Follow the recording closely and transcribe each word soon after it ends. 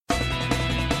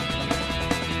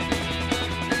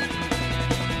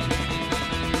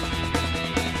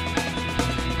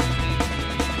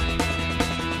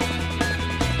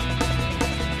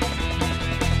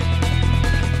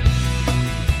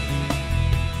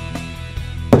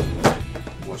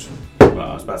Well,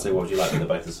 I was about to say, what would you like? They're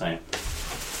both the same.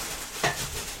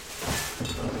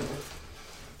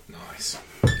 Nice.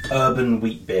 Urban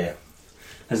wheat beer.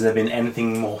 Has there been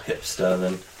anything more hipster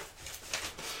than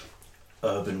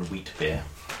urban wheat beer?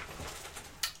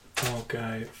 I'll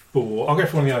go for one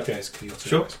of the IPAs.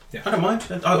 Sure. Yeah. I don't mind.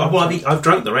 I've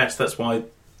drunk the rest. That's why.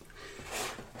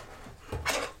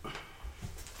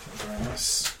 Very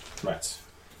nice. Right.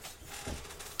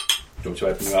 Do you want to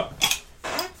open you up?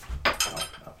 Oh,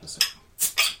 that's it.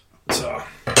 So.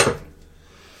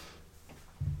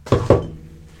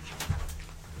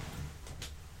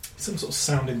 Some sort of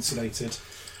sound insulated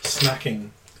snacking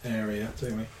area,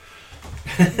 don't we?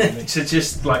 So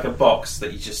just like a box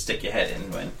that you just stick your head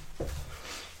in when.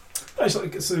 No, it's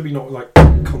like, so we're not like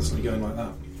constantly going like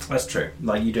that. That's true.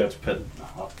 Like you do have to put.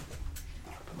 I'll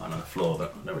put mine on the floor,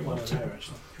 but I don't really want to.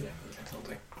 Actually. Yeah, that'll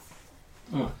do.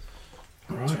 Oh.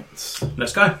 Right.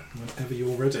 Let's go. Whenever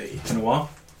you're ready. It's been a while.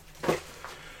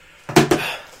 Okay.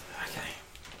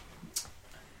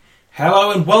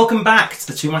 Hello and welcome back to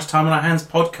the Too Much Time on Our Hands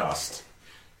podcast.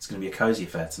 It's going to be a cosy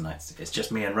affair tonight. It's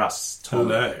just me and Russ. Tom.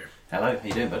 Hello. Hello, how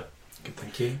you doing, bud? Good,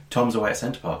 thank you. Tom's away at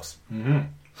Centre Parks. Mm-hmm.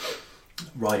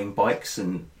 Riding bikes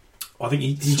and... I think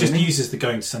he just uses the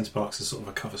going to Centre Parks as sort of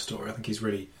a cover story. I think he's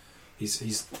really... He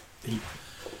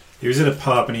was in a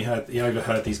pub and he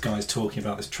overheard these guys talking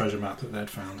about this treasure map that they'd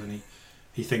found, and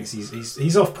he thinks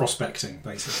he's off prospecting,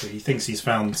 basically. He thinks he's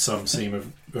found some seam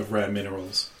of rare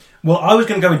minerals. Well, I was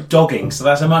going to go with dogging, so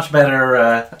that's a much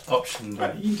better option.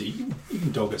 You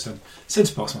can dog at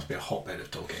Centre Parks. Must be a hotbed of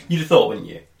dogging. You'd have thought, wouldn't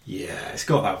you? Yeah, it's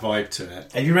got that vibe to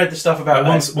it. Have you read the stuff about...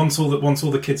 Once all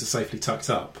the kids are safely tucked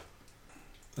up,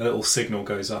 a little signal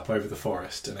goes up over the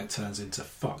forest and it turns into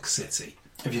Fuck City.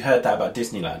 Have you heard that about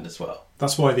Disneyland as well?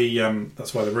 That's why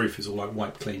the roof is all like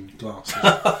wiped clean glass.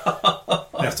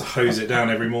 They have to hose it down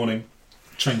every morning,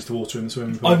 change the water in the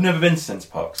swimming pool. I've never been to Centre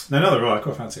Parks. No, neither have I.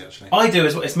 Quite fancy actually. I do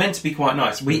as well. It's meant to be quite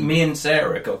nice. Me and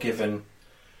Sarah got given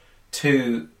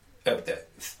 2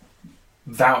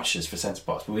 vouchers for Centre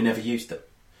Parks, but we never used them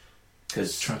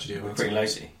because we're pretty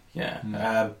lazy.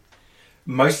 Yeah,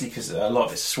 mostly because a lot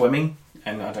of it's swimming,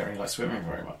 and I don't really like swimming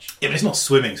very much. Yeah, but it's not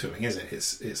swimming, is it?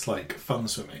 It's like fun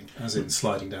swimming, as in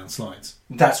sliding down slides.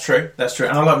 That's true, and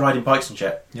I like riding bikes and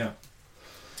shit. Yeah.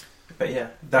 But yeah,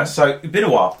 that's so. It's been a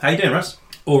while. How you doing, Russ?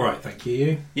 All right, thank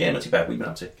you. Yeah, not too bad. What have you been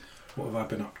up to? What have I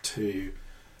been up to?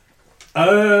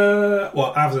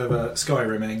 As ever,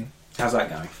 Skyrimming. How's that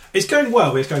going? It's going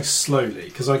well, but it's going slowly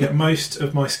because I get most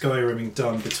of my Skyrimming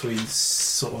done between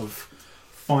sort of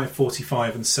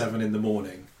 5:45 and 7 in the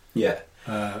morning. Yeah.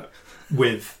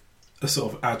 With a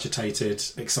sort of agitated,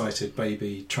 excited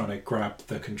baby trying to grab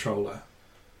the controller,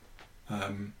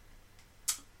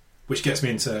 which gets me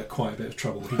into quite a bit of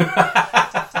trouble.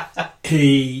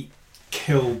 He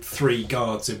killed 3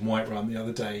 guards in Whiterun the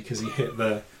other day because he hit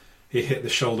the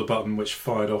shoulder button, which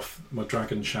fired off my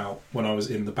dragon shout when I was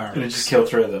in the barracks. And it just killed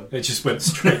 3 of them. It just went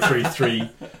straight through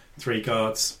three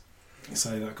guards.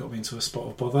 So that got me into a spot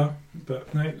of bother.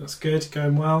 But no, that's good.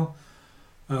 Going well.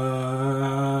 I've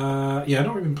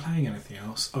not really been playing anything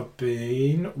else. I've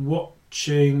been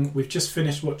watching... We've just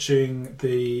finished watching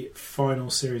the final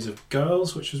series of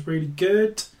Girls, which was really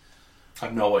good.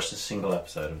 I've not watched a single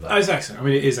episode of that. Oh, it's excellent. I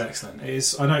mean, it is excellent.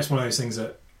 I know it's one of those things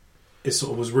that it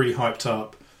sort of was really hyped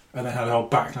up and then had a whole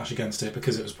backlash against it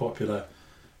because it was popular.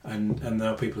 And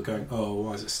now people are going, oh,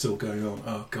 why is it still going on?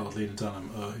 Oh, God, Lena Dunham.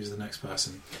 Oh, who's the next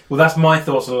person? Well, that's my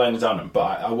thoughts on Lena Dunham,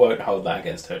 but I won't hold that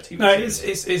against her TV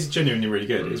series. No, it's genuinely really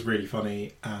good. It's really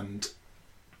funny and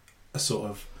a sort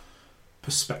of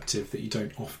perspective that you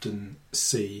don't often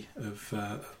see of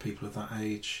people of that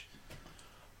age.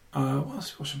 What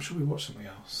else? I'm sure we watched something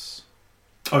else.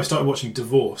 Oh, I started watching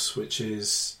Divorce, which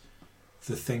is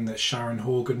the thing that Sharon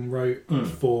Horgan wrote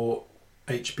for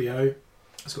HBO.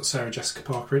 It's got Sarah Jessica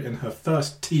Parker in her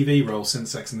first TV role since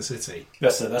Sex and the City.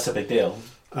 That's a big deal.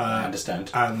 I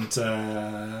understand. And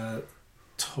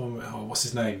Tom, what's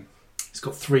his name? He's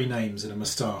got 3 names and a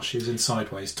moustache. He was in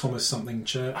Sideways. Thomas something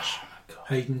Church. Oh, my God.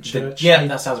 Hayden Church.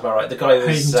 That sounds about right. The guy who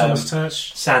was Hayden Thomas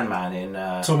Church. Sandman in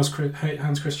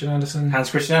Hans Christian Andersen.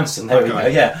 Hans Christian Andersen. There we go.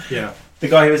 Yeah. The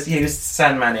guy who was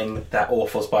Sandman in that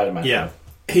awful Spider-Man. Yeah.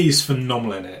 He's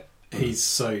phenomenal in it. He's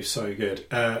so good.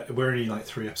 We're only like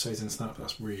 3 episodes into that, but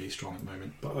that's really strong at the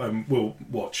moment. But we'll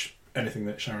watch anything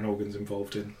that Sharon Horgan's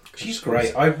involved in. She's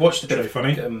great. I watched a bit of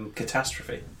funny.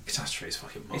 Catastrophe. Catastrophe is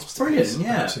fucking masterpiece. It's brilliant,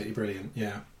 yeah. Absolutely brilliant,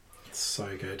 yeah. It's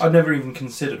so good. I've never even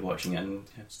considered watching it.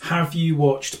 Have you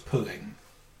watched Pulling?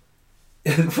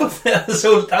 That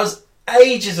was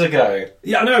ages ago.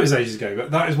 Yeah, I know it was ages ago, but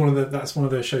that's one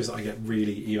of those shows that I get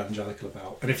really evangelical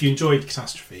about. And if you enjoyed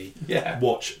Catastrophe,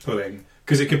 watch Pulling.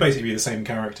 Because it could basically be the same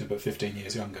character but 15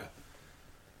 years younger.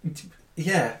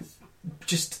 Yeah,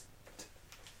 just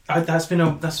that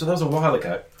was a while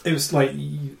ago. It was like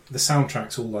the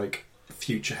soundtrack's all like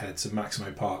Future Heads and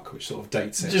Maximo Park, which sort of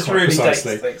dates it Just quite really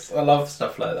precisely. dates things. I love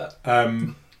stuff like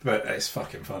that. But it's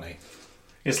fucking funny.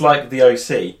 It's like the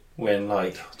OC when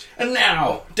like, and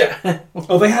now,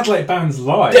 Oh, they had like bands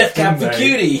live. Death Cab for didn't they?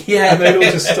 Cutie, yeah, And they'd all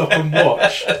just stop and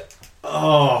watch.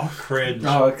 Oh, cringe.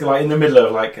 oh, like in the middle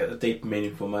of like a deep,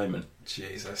 meaningful moment.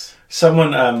 Jesus.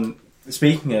 Someone,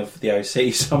 speaking of the OC, I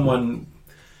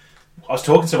was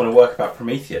talking to someone at work about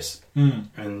Prometheus,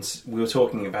 and we were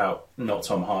talking about not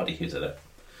Tom Hardy, who's in it.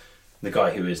 The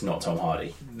guy who is not Tom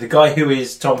Hardy. The guy who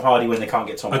is Tom Hardy when they can't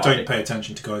get Tom Hardy. I don't pay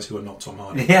attention to guys who are not Tom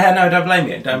Hardy. Yeah, no, don't blame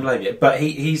you. But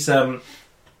he's and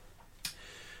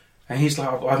he's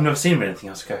like, I've never seen him in anything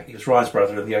else. Okay, he was Ryan's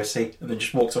brother in the OC, and then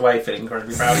just walked away feeling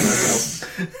incredibly proud of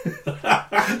himself.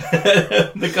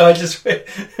 The guy just went,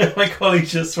 my colleague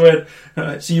just went,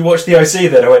 so you watched the OC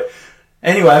then? I went,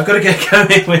 anyway, I've got to get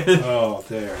going with. Oh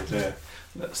dear.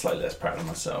 Slightly less proud of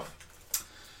myself.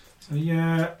 So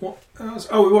yeah, what else?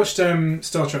 Oh, we watched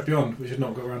Star Trek Beyond, which I'd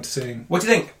not got around to seeing. What do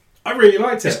you think? I really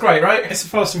liked it. It's great, right? It's a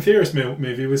Fast and Furious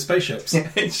movie with spaceships.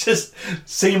 Yeah, it's just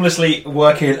seamlessly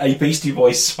working a Beastie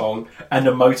Boys song and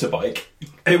a motorbike.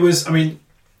 It was, I mean,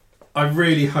 I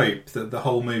really hope that the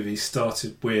whole movie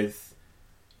started with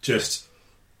just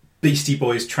Beastie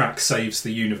Boys track saves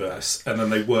the universe, and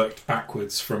then they worked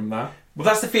backwards from that. Well,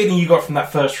 that's the feeling you got from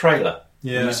that first trailer.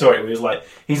 Yeah. When you saw it, it was like,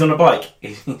 he's on a bike,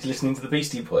 he's listening to the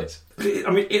Beastie Boys. But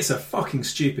it's a fucking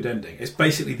stupid ending. It's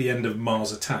basically the end of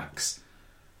Mars Attacks,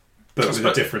 but with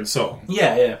a different song.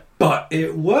 Yeah. But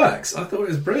it works. I thought it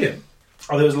was brilliant.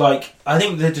 Oh, there was like, I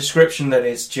think the description that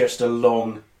it's just a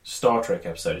long Star Trek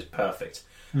episode is perfect.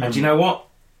 And do you know what?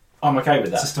 I'm okay with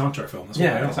that. It's a Star Trek film. That's what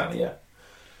they are. Exactly, yeah.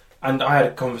 And I had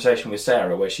a conversation with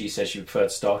Sarah where she said she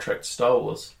preferred Star Trek to Star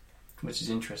Wars, which is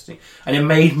interesting. And it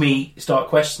made me start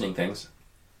questioning things.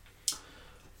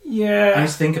 Yeah. I need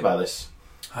to think about this.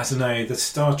 I don't know, the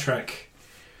Star Trek,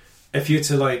 if you were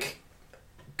to like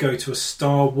go to a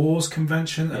Star Wars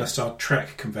convention and a Star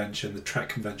Trek convention, the Trek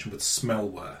convention would smell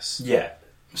worse. Yeah.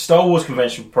 Star Wars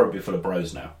convention would probably be full of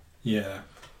bros now. Yeah.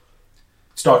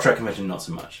 Star Trek convention, not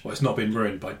so much. Well, it's not been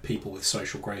ruined by people with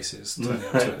social graces turning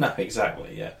up to it. No,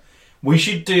 exactly, yeah. We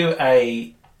should do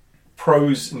a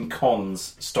pros and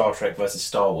cons Star Trek versus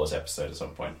Star Wars episode at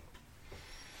some point.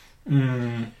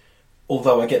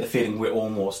 Although I get the feeling we're all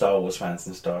more Star Wars fans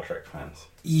than Star Trek fans.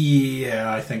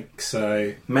 Yeah, I think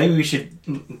so. Maybe we should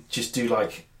just do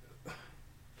like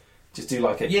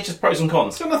a just pros and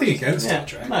cons. Got nothing against Star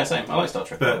Trek. No, same. I like Star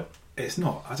Trek, but it's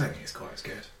not. I don't think it's quite as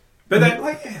good. But then,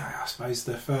 I suppose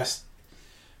the first.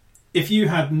 If you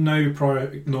had no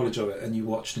prior knowledge of it and you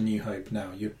watched A New Hope now,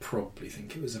 you'd probably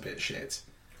think it was a bit shit.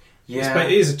 Yeah, but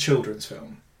it is a children's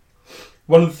film.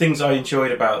 One of the things I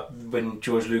enjoyed about when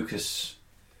George Lucas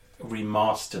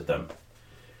remastered them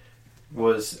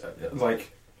was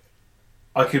like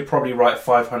I could probably write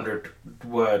 500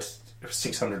 word,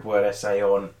 600 word essay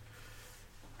on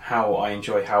how I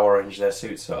enjoy how orange their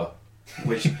suits are,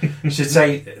 which should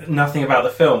say nothing about the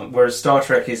film. Whereas Star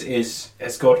Trek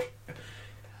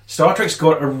Star Trek's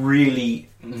got a really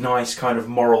nice kind of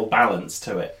moral balance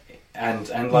to it, and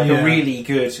like a really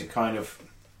good kind of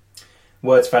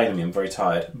words failing me. I'm very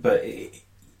tired, but.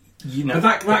 But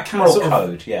that can moral sort of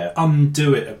code,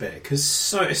 undo it a bit,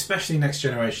 because especially Next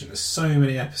Generation, there's so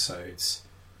many episodes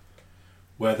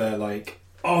where they're like,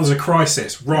 "Oh, there's a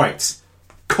crisis, right?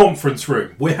 Conference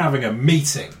room, we're having a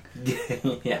meeting,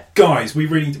 yeah, guys.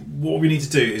 What we need to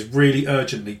do is really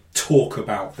urgently talk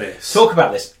about this.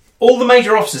 All the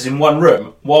major officers in one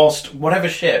room, whilst whatever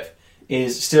ship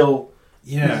is still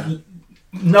no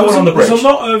one on the bridge. There's a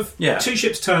lot of two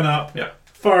ships turn up,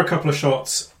 fire a couple of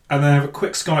shots." And then have a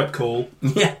quick Skype call.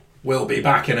 Yeah. We'll be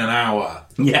back in an hour.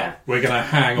 Yeah. We're going to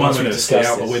hang ominously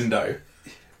out the window.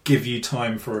 Give you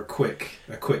time for a quick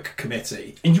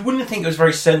committee. And you wouldn't think it was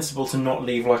very sensible to not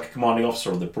leave like a commanding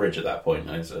officer on the bridge at that point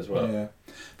as well. Yeah.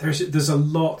 There's a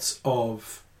lot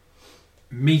of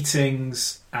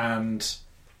meetings and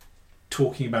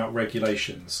talking about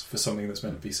regulations for something that's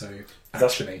meant to be so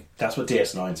actiony. That's what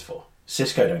DS9's for.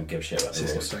 Cisco don't give a shit about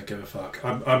this. Cisco don't give a fuck.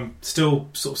 I'm still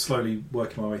sort of slowly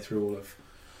working my way through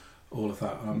all of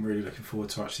that. I'm really looking forward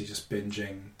to actually just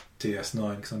binging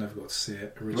DS9 because I never got to see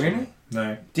it originally. Really?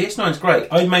 No. DS9's great.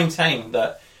 I maintain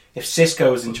that if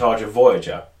Cisco was in charge of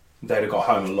Voyager, they'd have got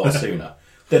home a lot sooner.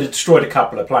 They'd have destroyed a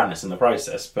couple of planets in the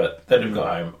process, but they'd have got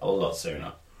home a lot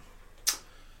sooner.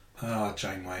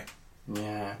 Janeway.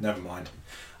 Yeah. Never mind.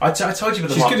 I told you,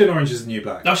 she's good in Orange Is the New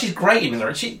Black. No, she's great in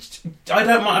Orange. I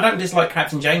don't dislike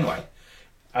Captain Janeway.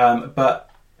 But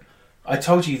I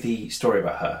told you the story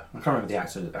about her. I can't remember the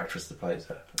actress that plays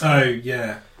her. Oh,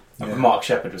 yeah. Mark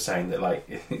Sheppard was saying that, like,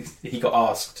 he got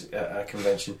asked at a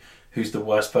convention, who's the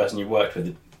worst person you worked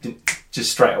with?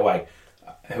 Just straight away,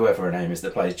 whoever her name is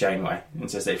that plays Janeway, and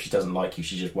says that if she doesn't like you,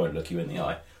 she just won't look you in the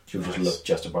eye. She'll just look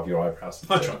just above your eyebrows.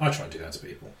 I try and do that to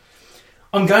people.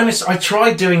 I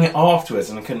tried doing it afterwards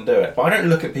and I couldn't do it, but I don't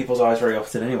look at people's eyes very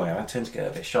often anyway. I tend to get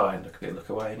a bit shy and look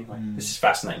away anyway. This is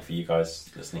fascinating for you guys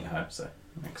listening at home, so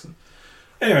excellent.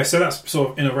 Anyway, so that's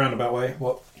sort of in a roundabout way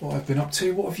what I've been up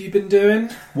to. What have you been doing?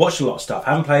 Watched a lot of stuff.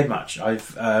 Haven't played much.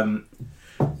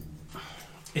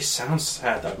 It sounds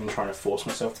sad that I've been trying to force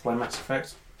myself to play Mass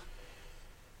Effect.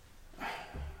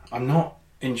 I'm not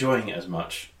enjoying it as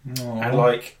much. Aww. And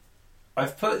like,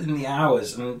 I've put in the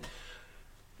hours, and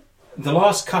the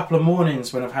last couple of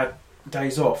mornings when I've had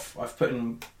days off, I've put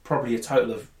in probably a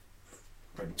total of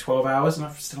maybe 12 hours, and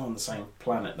I'm still on the same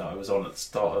planet that I was on at the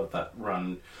start of that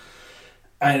run.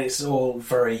 And it's all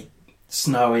very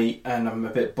snowy, and I'm a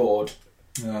bit bored.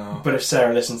 Oh. But if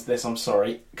Sarah listens to this, I'm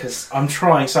sorry, because I'm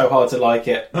trying so hard to like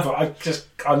it, but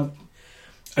I'm...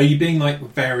 Are you being like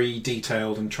very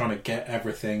detailed and trying to get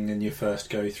everything in your first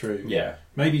go through? Yeah.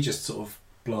 Maybe just sort of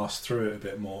blast through it a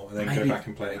bit more and then go back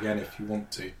and play it again if you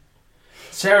want to.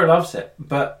 Sarah loves it,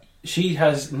 but she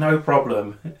has no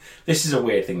problem. This is a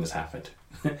weird thing that's happened.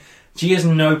 She has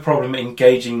no problem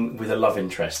engaging with a love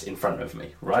interest in front of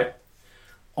me, right?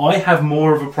 I have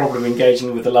more of a problem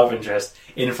engaging with the love interest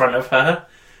in front of her.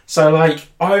 So, like,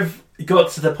 I've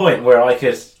got to the point where I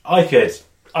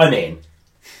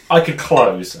could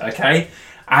close, okay?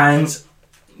 And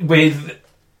with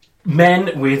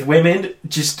men, with women,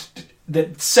 just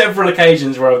several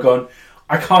occasions where I've gone,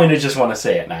 I kind of just want to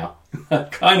see it now. I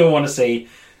kind of want to see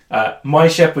my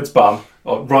shepherd's bum,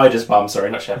 or rider's bum,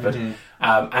 sorry, not shepherd,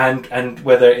 and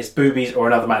whether it's boobies or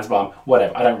another man's bum,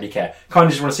 whatever, I don't really care. Kind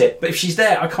of just want to see it. But if she's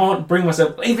there, I can't bring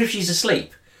myself, even if she's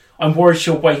asleep, I'm worried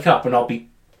she'll wake up and I'll be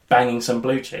banging some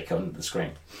blue chick on the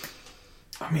screen.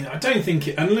 I mean, I don't think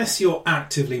unless you're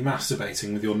actively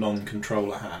masturbating with your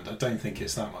non-controller hand, I don't think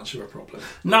it's that much of a problem.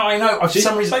 No, I know. For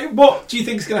some reason, like, what do you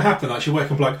think is going to happen? Like, she'll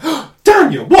wake up like, oh,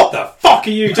 Daniel, what the fuck are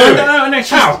you doing? No.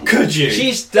 How could you?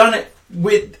 She's done it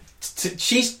with...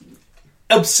 she's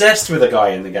obsessed with a guy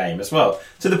in the game as well.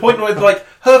 To the point where, like,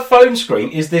 her phone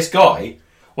screen is this guy,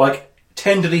 like,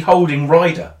 tenderly holding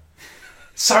Ryder.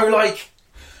 So, like...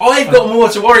 I've got more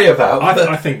to worry about.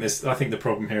 I think the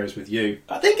problem here is with you.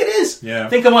 I think it is. Yeah. I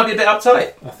think I might be a bit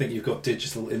uptight. I think you've got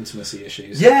digital intimacy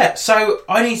issues. Yeah, so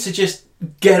I need to just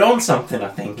get on something, I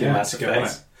think, in Mass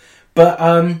Effect. But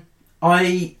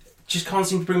I just can't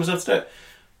seem to bring myself to do it.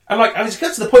 And like, I just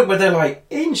get to the point where they're like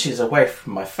inches away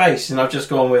from my face, and I've just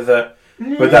gone with but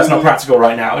that's not practical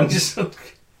right now, and just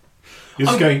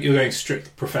you're going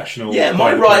strict professional. Yeah,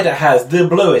 my rider has the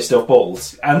bluest of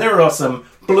balls, and there are some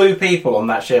blue people on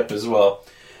that ship as well.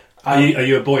 Are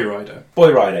you a boy rider?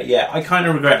 Boy rider, yeah. I kind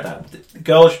of regret that.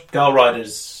 Girl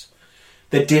riders,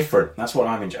 they're different. That's what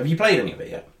I'm enjoying. Have you played any of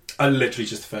it yet? I literally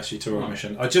just the first tutorial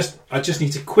mission. I just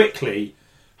need to quickly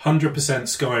 100%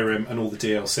 Skyrim and all the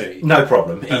DLC. No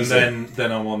problem. And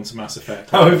then I'm on to Mass Effect.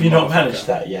 Oh, have you not managed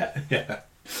that yet? Yeah.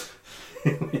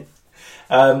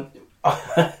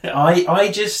 I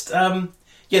just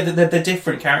they're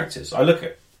different characters. I look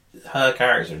at her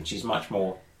character and she's much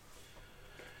more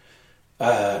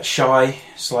shy,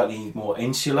 slightly more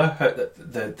insular.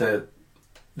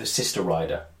 The sister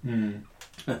rider.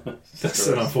 That's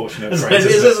an unfortunate phrase,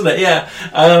 phrase, isn't it?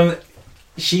 Yeah.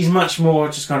 She's much more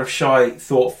just kind of shy,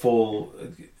 thoughtful,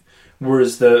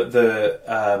 whereas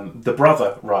the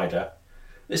brother rider,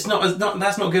 that's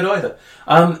not good either.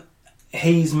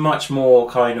 He's much more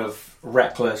kind of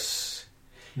reckless.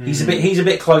 He's a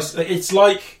bit close. It's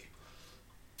like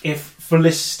if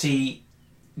Felicity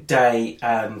Day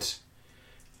and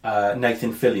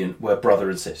Nathan Fillion were brother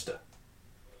and sister,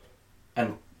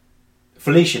 and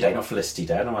Felicia Day, not Felicity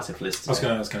Day. I don't know why I said Felicity Day.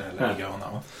 I was going to let you go on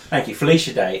that one. Thank you.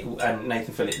 Felicia Day and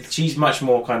Nathan Fillion. She's much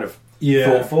more kind of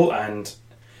thoughtful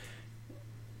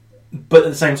but at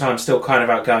the same time still kind of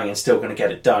outgoing and still going to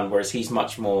get it done, whereas he's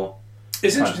much more...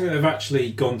 It's interesting that they've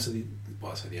actually gone to the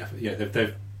effort. Yeah,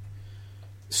 they've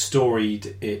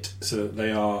storied it so that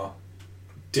they are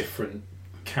different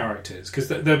characters. Because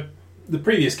the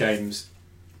previous games,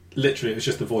 literally, it was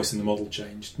just the voice and the model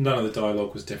changed. None of the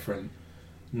dialogue was different.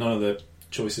 None of the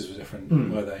choices were different,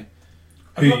 were they?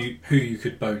 Who you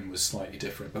could bone was slightly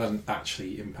different, but that doesn't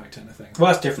actually impact anything.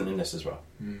 Well, that's different in this as well.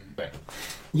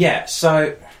 Yeah,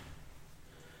 so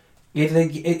it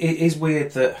is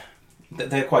weird that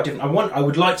they're quite different. I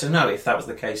would like to know if that was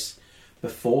the case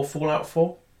before Fallout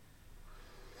 4,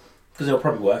 because they were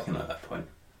probably working at that point.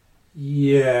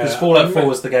 Yeah. Because Fallout 4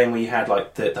 was the game where you had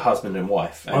like the husband and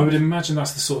wife. And I would imagine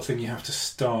that's the sort of thing you have to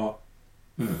start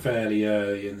Hmm. fairly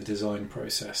early in the design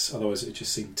process. Otherwise, it would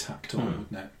just seem tacked on, Hmm.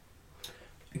 wouldn't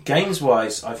it?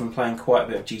 Games-wise, I've been playing quite a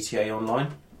bit of GTA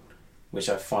Online, which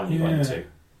I've finally got Yeah. into.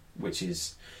 Which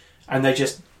is... And they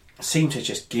just seem to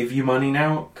just give you money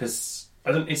now, because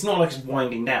it's not like it's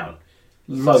winding down.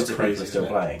 Loads of crazy, people are still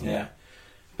isn't it? playing, Yeah. yeah.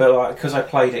 But like, because I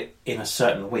played it in a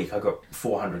certain week, I got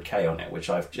 400k on it, which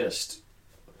I've just...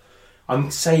 I'm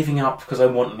saving up because I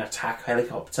want an attack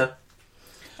helicopter.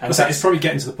 And So it's probably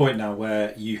getting to the point now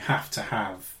where you have to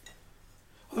have...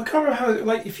 Well, I can't remember how...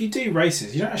 Like, if you do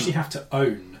races, you don't actually have to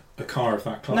own a car of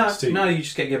that class, do you? no, you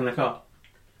just get given a car.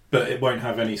 But it won't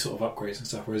have any sort of upgrades and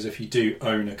stuff, whereas if you do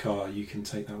own a car, you can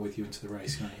take that with you into the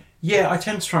race, can't you? Yeah, I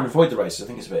tend to try and avoid the races.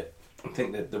 I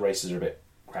think that the races are a bit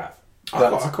crap. I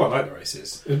quite like the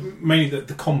races. Mainly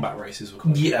the combat races were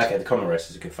quite Yeah, good. okay, the common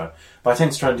races are good fun. But I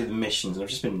tend to try and do the missions, and I've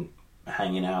just been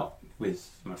hanging out with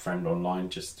my friend online,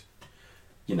 just,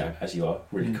 as you are,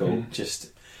 really cool. Mhm.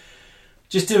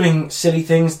 Just doing silly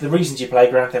things. The reasons you play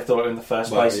Grand Theft Auto in the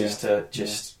first Well, place yeah. is to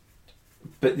just...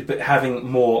 But having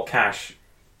more cash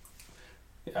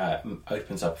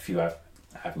opens up a few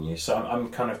avenues. So I'm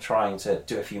kind of trying to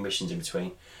do a few missions in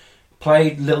between.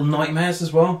 Played Little Nightmares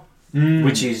as well,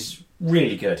 which is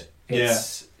really good.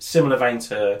 It's similar vein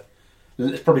to...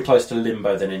 It's probably closer to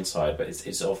Limbo than Inside, but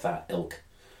it's of that ilk.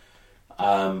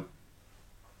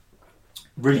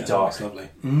 Really Yeah, dark. that's lovely.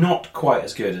 Not quite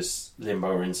as good as Limbo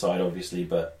or Inside, obviously,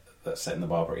 but that's setting the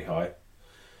bar pretty high.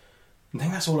 I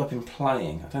think that's all I've been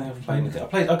playing. I don't think I've played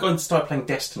anything. I got to start playing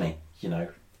Destiny,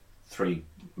 3,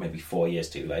 maybe 4 years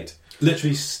too late.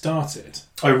 Literally started.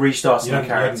 I restarted You my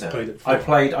hadn't character. played it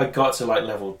before. I got to like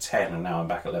level 10 and now I'm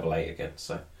back at level 8 again.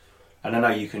 So, and I know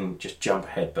you can just jump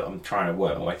ahead, but I'm trying to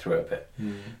work my way through it a bit.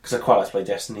 Because I quite like to play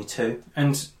Destiny 2.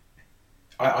 And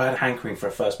I had a hankering for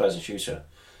a first-person shooter.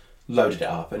 Loaded it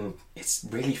up and it's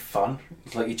really fun.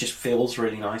 Like, it just feels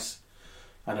really nice.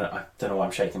 I don't know why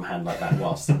I'm shaking my hand like that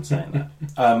whilst I'm saying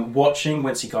that. Went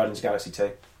to see Guardians of the Galaxy 2.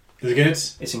 Is it good?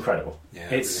 It's incredible. Yeah,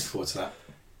 It's- really look forward to that.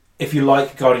 If you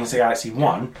like Guardians of the Galaxy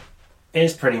 1,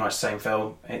 it's pretty much the same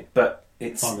film, but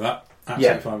it's... Fine with that. Absolutely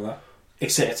Yeah. fine with that.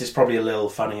 Except it's probably a little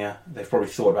funnier. They've probably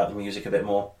thought about the music a bit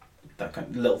more. That kind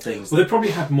of little things. Well, they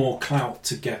probably had more clout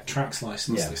to get tracks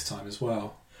licensed Yeah. this time as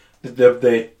well.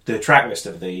 The track list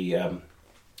of the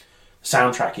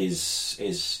soundtrack is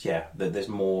there's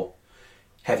more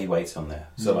heavyweights on there.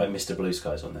 So like Mr. Blue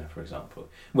Sky's on there, for example.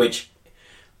 Which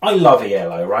I love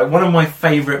ELO, right? One of my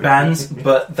favourite bands,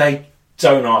 but they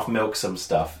don't half milk some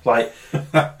stuff. Like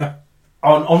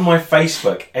on my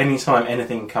Facebook, anytime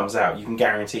anything comes out, you can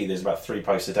guarantee there's about 3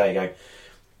 posts a day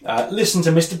going, listen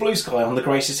to Mr. Blue Sky on the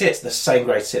Greatest Hits. The same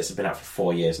Greatest Hits have been out for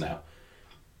 4 years now.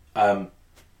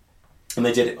 And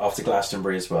they did it after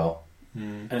Glastonbury as well.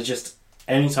 And it's just,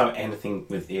 anytime anything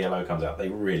with ELO comes out, they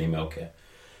really milk it.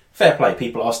 Fair play,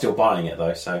 people are still buying it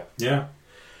though, so. Yeah.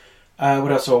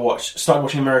 What else have I watched? Started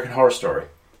watching American Horror Story.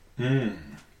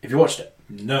 Have you watched it?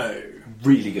 No.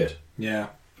 Really good. Yeah.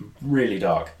 Really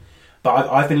dark. But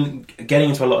I've been getting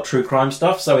into a lot of true crime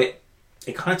stuff, so it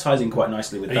kind of ties in quite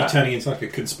nicely with Are that. you turning into like a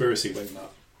conspiracy wing now?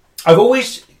 I've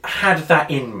always had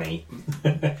that in me.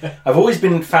 I've always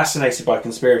been fascinated by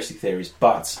conspiracy theories,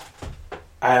 but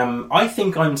I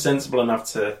think I'm sensible enough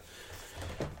to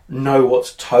know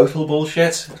what's total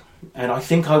bullshit, and I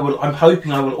think I will. I'm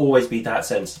hoping I will always be that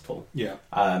sensible. Yeah.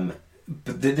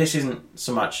 But this isn't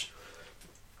so much.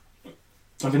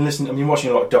 I've been watching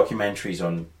a lot of documentaries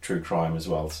on true crime as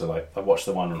well. So like, I watched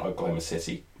the one on Oklahoma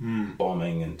City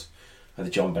bombing and the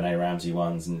John Benet Ramsey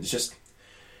ones, and it's just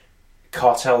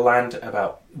Cartel Land,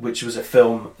 which was a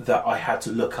film that I had to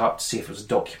look up to see if it was a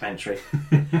documentary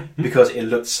because it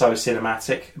looked so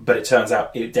cinematic. But it turns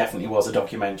out it definitely was a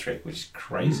documentary, which is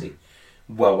crazy.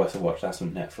 Well worth a watch. That's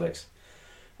on Netflix.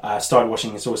 Started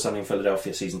watching It's Always Sunny in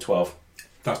Philadelphia season 12.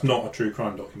 That's not a true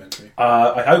crime documentary.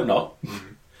 I hope not.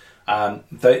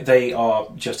 They are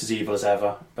just as evil as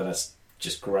ever, but that's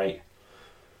just great.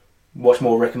 Watch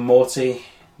more Rick and Morty,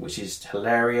 which is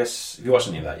hilarious. Have you watched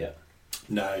any of that yet?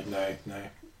 No.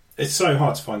 It's so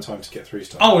hard to find time to get through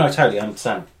stuff. Oh no, totally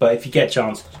understand. But if you get a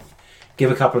chance,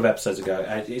 give a couple of episodes a go.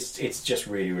 It's just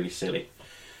really, really silly.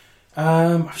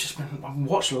 I've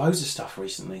watched loads of stuff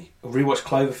recently. I rewatched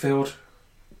Cloverfield,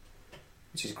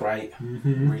 which is great.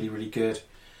 Really, really good.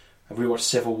 I've rewatched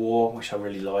Civil War, which I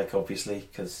really like, obviously,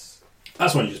 because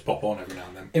That's one you just pop on every now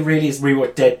and then. it really is.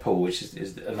 Rewatched Deadpool, which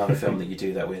is another film that you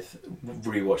do that with.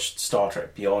 Rewatched Star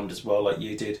Trek Beyond as well, like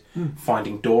you did.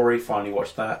 Finding Dory, finally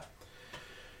watched that.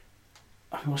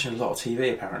 I've been watching a lot of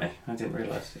TV, apparently. I didn't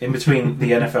realise. In between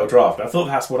the NFL draft. I thought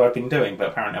that's what I've been doing, but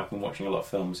apparently I've been watching a lot of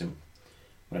films when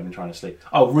I've been trying to sleep.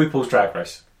 Oh, RuPaul's Drag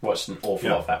Race. Watched an awful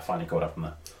lot of that, finally caught up on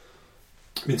that.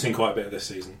 Been seeing quite a bit of this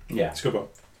season. Yeah. It's a good one.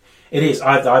 It is.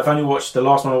 I've only watched... The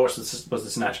last one I watched was the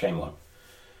Snatch Game one.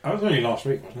 That was only last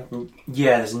week, wasn't it?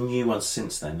 Yeah, there's a new one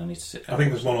since then. I need to sit down. I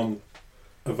think there's one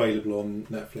available on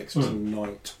Netflix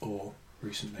tonight or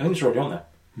recently. I think it's already on there.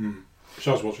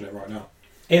 So I was watching it right now.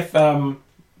 If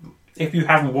you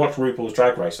haven't watched RuPaul's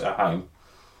Drag Race at home,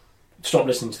 stop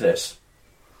listening to this.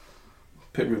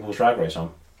 Put RuPaul's Drag Race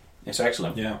on. It's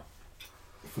excellent. Yeah.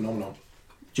 Phenomenal.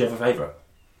 Do you have a favourite?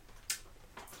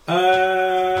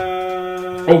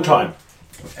 All time.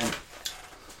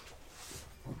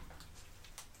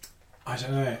 I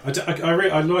don't know.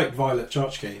 I like Violet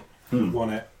Chachki. Won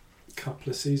it a couple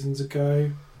of seasons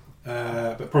ago.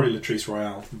 But probably Latrice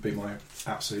Royale would be my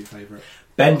absolute favourite.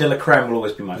 Ben de la Creme will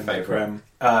always be my favourite.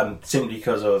 Simply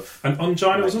because of... And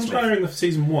Ongina, was Ongina in the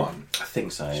season 1? I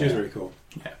think so, She was really cool.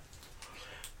 Yeah.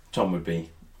 Tom would be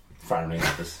frowning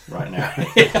at us right now.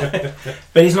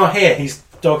 But he's not here. He's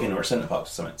dogging or at Centre Parks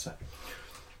or something. So.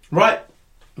 Right.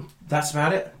 That's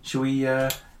about it. Shall we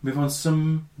move on to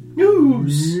some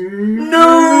news? News!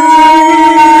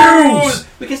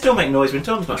 We can still make noise when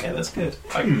Tom's not here. That's good.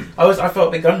 I felt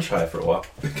a bit gun shy for a while.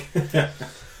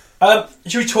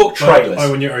 Should we talk trailers?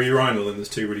 When you're a urinal and there's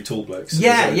two really tall blokes.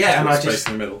 Yeah, and I space just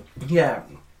in the middle. Yeah,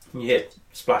 you hear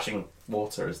splashing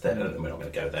water as there. We're not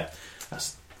going to go there.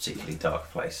 That's a particularly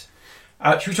dark place.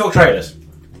 Should we talk trailers?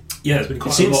 Yeah, there's been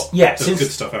quite a lot of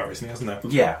good stuff out recently, hasn't there?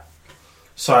 Yeah.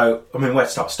 So, I mean, where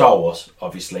to start? Star Wars,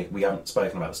 obviously. We haven't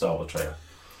spoken about the Star Wars trailer.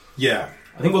 Yeah.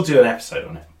 I think we'll do an episode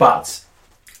on it, but...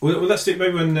 Well, let's do it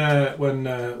maybe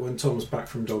when Tom's back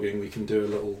from dogging, we can do a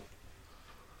little,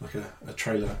 like a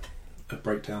trailer, a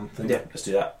breakdown thing. Yeah, let's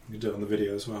do that. We can do it on the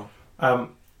video as well.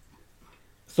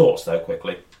 Thoughts, though,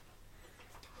 quickly.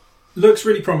 Looks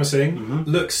really promising. Mm-hmm.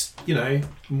 Looks,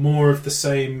 more of the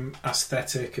same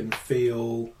aesthetic and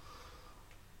feel.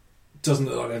 Doesn't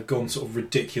look like they've gone sort of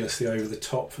ridiculously over the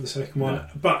top for the second one. Yeah.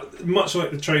 But much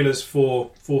like the trailers for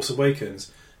Force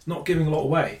Awakens, it's not giving a lot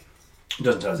away. It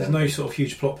doesn't tell us There's no sort of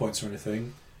huge plot points or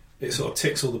anything. It sort of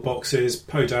ticks all the boxes.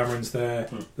 Poe Dameron's there.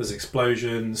 There's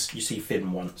explosions. You see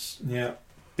Finn once. Yeah.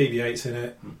 BB-8's in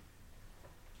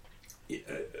it.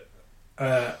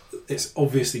 It's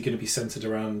obviously going to be centred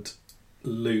around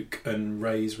Luke and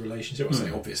Rey's relationship. I say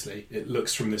obviously. It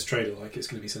looks from this trailer like it's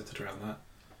going to be centred around that.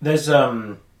 There's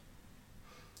a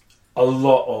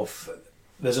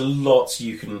lot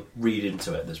you can read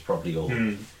into it. There's probably all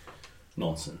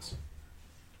nonsense.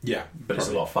 Yeah, but it's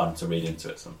a lot of fun to read into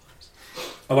it sometimes.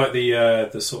 I like the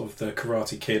sort of the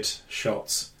Karate Kid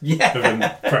shots. Yeah, of him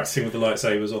practicing with the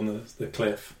lightsabers on the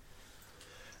cliff.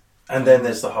 And then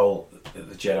there's the whole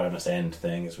the Jedi must end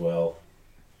thing as well.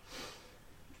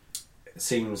 It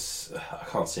seems I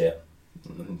can't see it.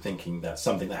 I'm thinking that's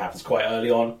something that happens quite early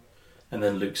on, and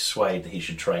then Luke's swayed that he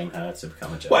should train her to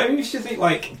become a Jedi. Well, I mean, you should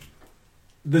think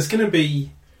there's going to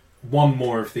be one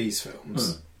more of these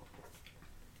films.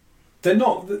 They're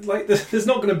not there's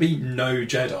not going to be no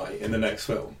Jedi in the next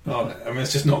film, are there? I mean,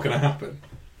 it's just not going to happen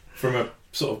from a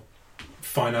sort of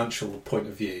financial point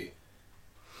of view.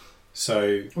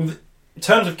 So, in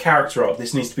terms of character arc,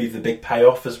 this needs to be the big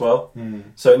payoff as well.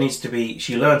 So it needs to be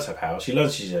she learns her power, she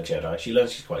learns she's a Jedi, she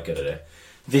learns she's quite good at it.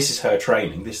 This is her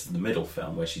training. This is the middle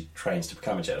film where she trains to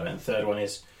become a Jedi, and the third one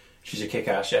is she's a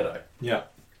kick-ass Jedi. Yeah,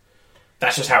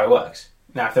 that's just how it works.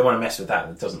 Now, if they want to mess with that,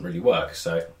 it doesn't really work.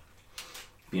 So, it'd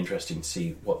be interesting to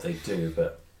see what they do.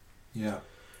 But yeah,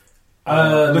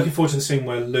 looking forward to the scene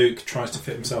where Luke tries to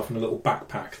fit himself in a little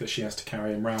backpack that she has to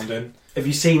carry him round in. Have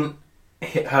you seen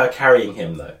her carrying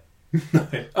him though? No.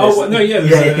 There's like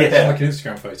an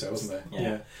Instagram photo, wasn't there?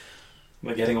 Yeah.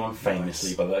 We're getting on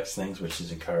famously by those things, which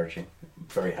is encouraging. I'm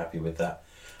very happy with that.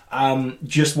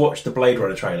 Just watched the Blade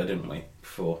Runner trailer, didn't we?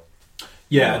 Before.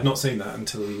 Yeah, I'd not seen that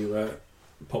until you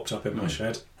popped up in my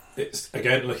shed. It's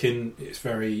it's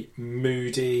very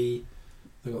moody.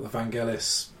 They've got the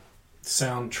Vangelis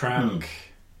soundtrack.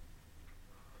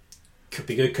 Could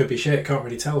be good, could be shit. Can't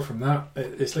really tell from that.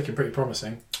 It's looking pretty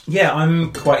promising. Yeah,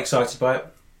 I'm quite excited by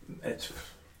it.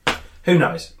 Who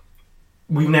knows?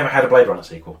 We've never had a Blade Runner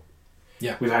sequel.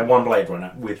 Yeah, we've had one Blade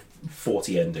Runner with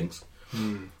 40 endings.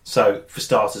 So, for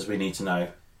starters, we need to know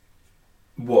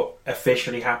what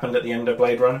officially happened at the end of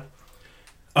Blade Runner.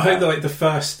 I hope that the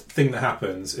first thing that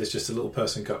happens is just a little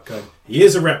person going, "He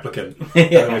is a replicant,"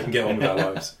 and then we can get on with our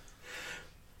lives.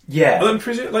 Yeah, well,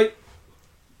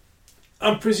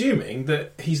 I'm presuming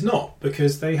that he's not,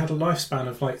 because they had a lifespan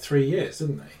of 3 years,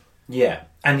 didn't they? Yeah,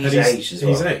 and he's aged as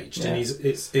well. He's aged, and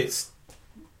it's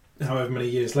however many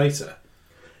years later.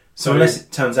 So unless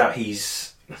it turns out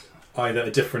he's either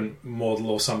a different model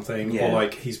or something, Yeah. or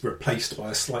like he's replaced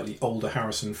by a slightly older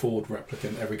Harrison Ford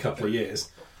replicant every couple of years.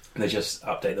 they just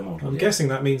update the model. I'm guessing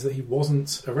that means that he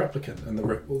wasn't a replicant, and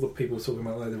all the people talking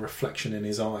about like the reflection in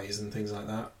his eyes and things like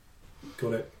that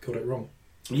got it wrong.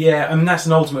 Yeah, I mean that's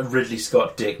an ultimate Ridley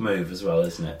Scott dick move as well,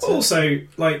 isn't it? Also,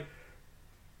 like,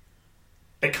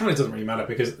 it kind of doesn't really matter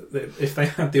because if they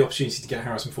had the opportunity to get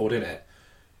Harrison Ford in it,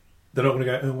 they're not going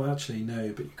to go, oh, well, actually,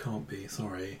 no, but you can't be,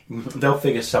 sorry. They'll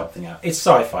figure something out. It's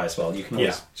sci-fi as well. You can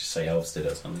always Yeah. just say elves did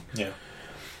it or something.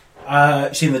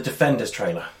 Yeah. Seen the Defenders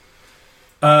trailer?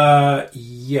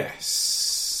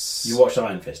 Yes. You watched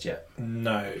Iron Fist yet?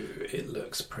 No, it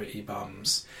looks pretty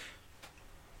bums.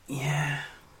 Yeah.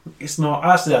 It's not...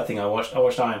 That's the other thing I watched. I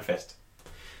watched Iron Fist.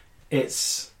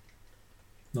 It's...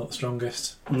 Not the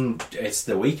strongest. It's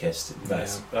the weakest.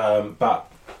 Best. But...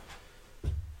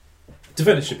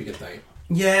 Defenders should be good, though.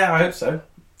 Yeah, I hope so.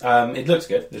 It looks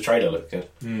good. The trailer looked good.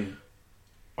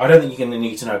 I don't think you're going to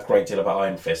need to know a great deal about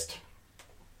Iron Fist.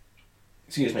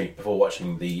 Excuse me, before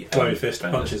watching the... Glowy fist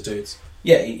Defenders. punches dudes.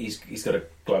 Yeah, he's got a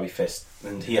glowy fist,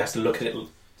 and he has to look at it.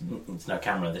 There's no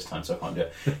camera this time, so I can't do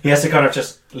it. He has to kind of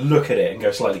just look at it and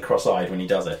go slightly cross-eyed when he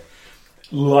does it,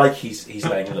 like he's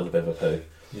laying a little bit of a poo.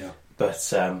 Yeah.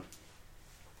 But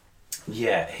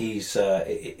yeah, he's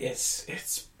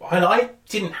it's. I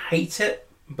didn't hate it,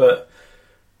 but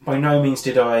by no means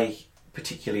did I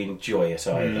particularly enjoy it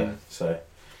either. So,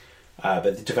 but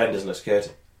the Defenders looks good.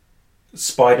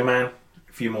 Spider-Man,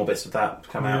 a few more bits of that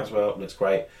come out as well. Looks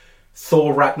great.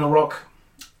 Thor Ragnarok.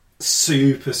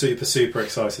 Super, super, super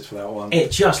excited for that one.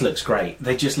 It just looks great.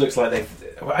 They just looks like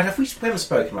they've. We haven't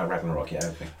spoken about Ragnarok yet, I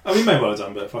don't think. I mean, may well have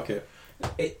done, but fuck it.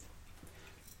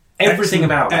 Everything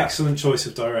about that. Excellent choice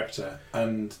of director,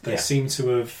 and they seem to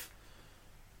have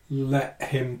let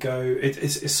him go.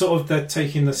 It's sort of they're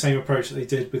taking the same approach that they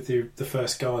did with the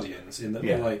first Guardians, in that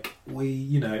like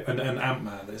and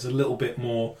Ant-Man. There's a little bit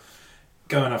more.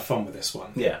 Go and have fun with this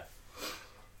one. Yeah.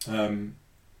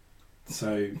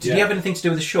 So did he have anything to do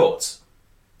with the shorts?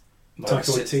 Taika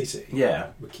Waititi. Yeah.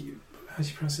 How do you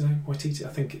pronounce his name? Waititi. I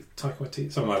think it's Taika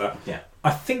Waititi, something like that. Yeah.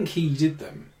 I think he did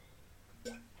them.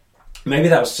 Maybe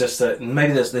that was just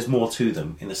maybe there's more to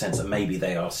them in the sense that maybe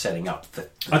they are setting up the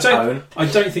tone. I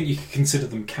don't think you could consider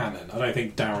them canon. I don't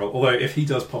think Daryl, although if he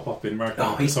does pop up in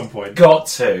Ragnarok at some point, got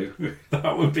to.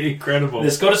 That would be incredible.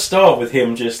 It's got to start with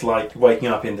him just like waking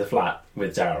up in the flat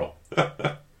with Daryl.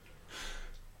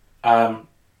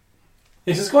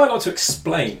 Yes, there's quite a lot to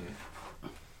explain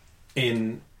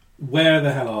in where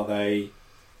the hell are they.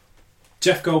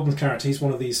 Jeff Goldblum's character, he's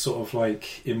one of these sort of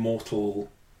like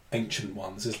immortal ancient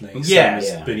ones, isn't he? Yeah,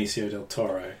 Same as Benicio del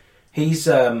Toro. He's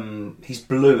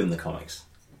blue in the comics.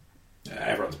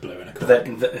 Everyone's blue in a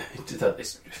comic.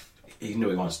 But you know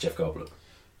he wants Jeff Goldblum.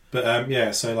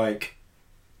 But so like,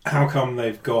 how come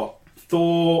they've got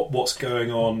Thor? What's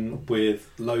going on with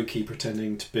Loki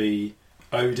pretending to be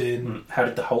Odin? How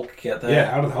did the Hulk get there?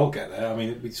 Yeah, how did the Hulk get there? I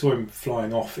mean, we saw him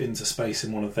flying off into space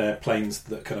in one of their planes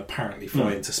that can apparently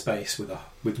fly into space with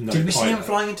no. Did we see him pilot.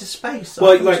 flying into space?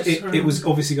 Well, like it was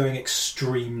obviously going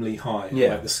extremely high.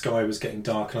 Yeah, like the sky was getting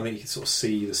dark, and I think you could sort of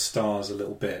see the stars a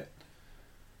little bit.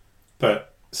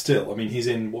 But still, I mean, he's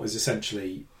in what is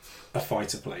essentially a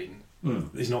fighter plane.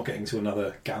 He's not getting to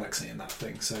another galaxy in that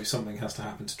thing, so something has to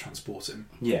happen to transport him.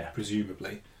 Yeah,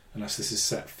 presumably. Unless this is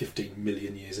set 15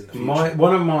 million years in the future.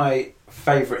 One of my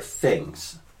favourite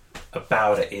things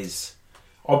about it is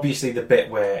obviously the bit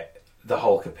where the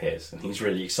Hulk appears and he's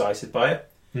really excited by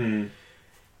it.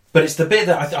 But it's the bit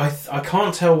that I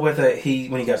can't tell whether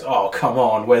when he goes, oh, come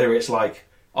on, whether it's like,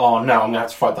 oh, no, I'm going to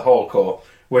have to fight the Hulk, or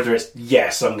whether it's,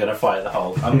 yes, I'm going to fight the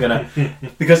Hulk. I'm going to...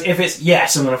 Because if it's,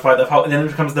 yes, I'm going to fight the Hulk, then it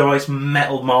becomes the most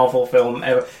metal Marvel film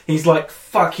ever. He's like,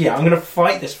 fuck yeah, I'm going to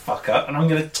fight this fucker, and I'm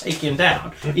going to take him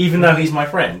down, even though he's my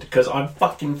friend, because I'm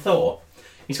fucking Thor.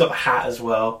 He's got the hat as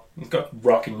well. He's got a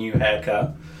rocking new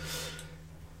haircut.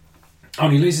 Oh,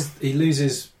 and he loses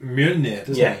Mjolnir,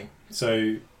 doesn't he?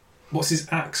 So, what's his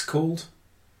axe called?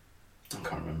 I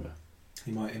can't remember.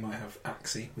 He might have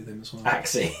Axie with him as well.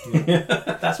 Axie.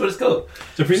 Yeah. That's what it's called.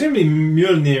 So presumably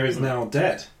Mjolnir is now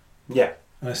dead. Yeah.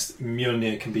 Unless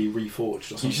Mjolnir can be reforged or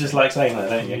something. You just like saying that,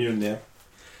 don't you? Mjolnir.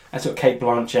 That's got Kate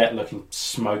Blanchett looking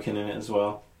smoking in it as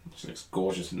well. She looks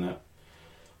gorgeous in that.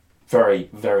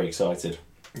 Very, very excited.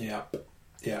 Yeah.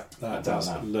 Yeah, that does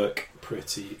look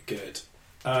pretty good.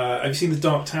 Have you seen the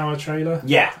Dark Tower trailer?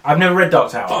 Yeah. I've never read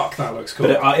Dark Tower. Fuck, that looks cool.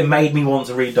 But it made me want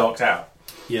to read Dark Tower.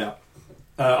 Yeah.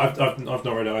 I've not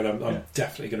read it either. I'm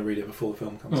definitely going to read it before the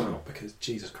film comes out, because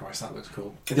Jesus Christ, that looks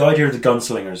cool. The idea of the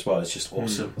gunslinger as well is just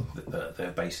awesome.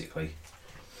 They're basically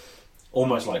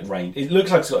almost like Rain. It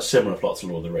looks like it's got a similar plot to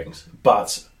Lord of the Rings,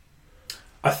 but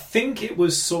I think it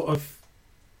was sort of.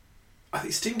 I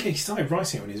think Stephen King started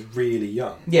writing it when he was really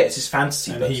young. yeah, it's his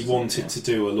fantasy. And book, he isn't it? wanted to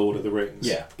do a Lord of the Rings,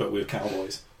 Yeah. but with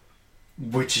cowboys.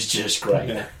 Which is just great.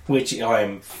 Yeah. Which I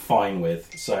am fine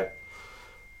with. So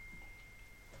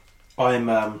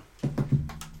I'm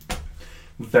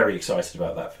very excited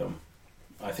about that film.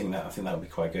 I think that would be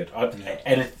quite good.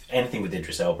 Anything with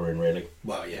Idris Elba in, really.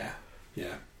 Well, yeah.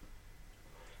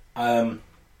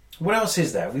 What else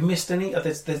is there? Have we missed any?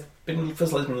 There's been,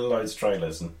 feels like there's been loads of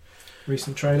trailers and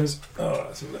Recent trailers. Oh,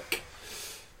 let's have a look.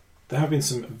 There have been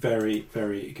some very,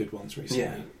 very good ones recently.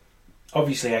 Yeah.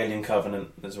 Obviously Alien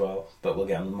Covenant as well, but we'll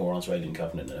get more onto Alien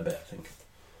Covenant in a bit, I think.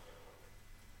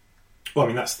 Well, I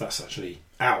mean, that's actually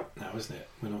out now, isn't it?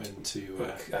 We're not into...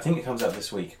 I think it comes out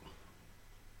this week.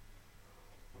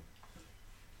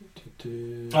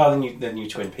 Yeah. Oh, the new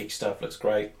Twin Peaks stuff looks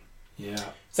great.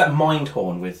 It's that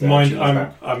Mindhorn with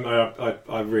I'm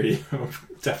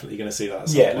definitely going to see that at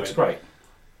some yeah, point. it looks great.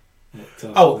 It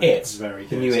does Oh, look It, very the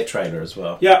good. new It trailer as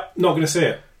well. Yeah, not going to see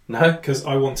it. No? Because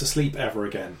I want to sleep ever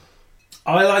again.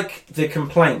 I like the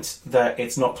complaint that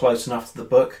it's not close enough to the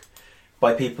book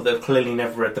by people that have clearly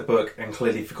never read the book and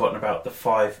clearly forgotten about the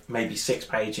 5, maybe 6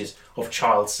 pages of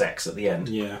child sex at the end.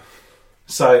 Yeah.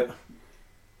 So,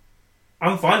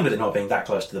 I'm fine with it not being that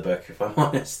close to the book, if I'm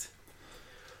honest.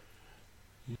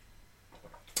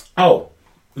 Oh,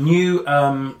 new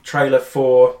trailer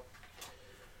for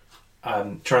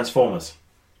Transformers.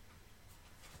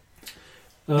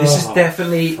 This is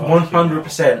definitely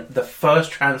 100% the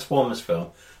first Transformers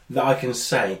film that I can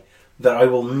say that I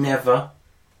will never,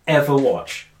 ever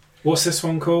watch. What's this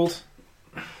one called?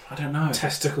 I don't know.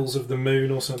 Testicles of the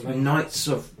Moon or something? Knights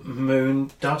of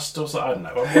Moon Dust or something?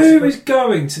 I don't know. Who is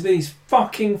going to these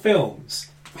fucking films?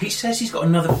 He says he's got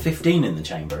another 15 in the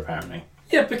chamber, apparently.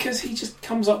 Yeah, because he just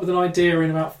comes up with an idea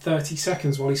in about 30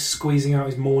 seconds while he's squeezing out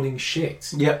his morning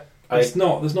shit. Yep. There's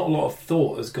not a lot of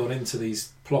thought has gone into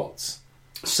these plots.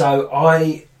 So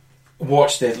I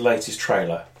watched the latest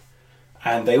trailer,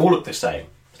 and they all look the same.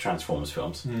 The Transformers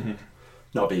films,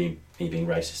 not me being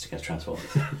racist against Transformers.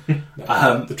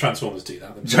 No, the Transformers do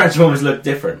that. Transformers look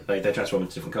different. They transform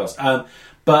into different cars.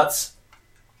 But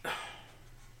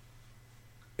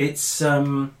it's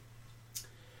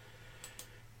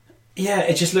yeah,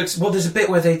 it just looks. Well, there's a bit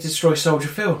where they destroy Soldier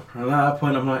Field, and at that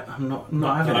point, I'm like, I'm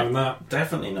not having that.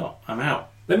 Definitely not. I'm out.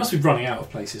 They must be running out of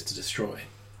places to destroy.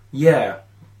 Yeah,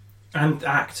 and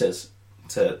actors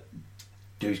to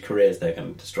whose careers they're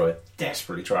going to destroy.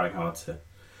 Desperately trying hard to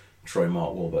destroy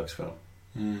Mark Wahlberg's film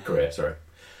career. Sorry.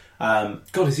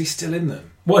 God, is he still in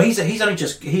them? Well, he has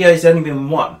only been in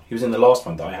one. He was in the last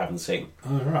one that I haven't seen.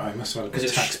 Oh right, I must have had a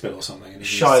Because tax bill or something. And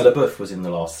Shia LaBeouf was in the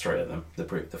last 3 of them. The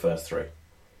first 3.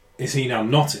 Is he now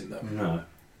not in them? No.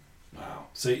 Wow.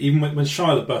 So even when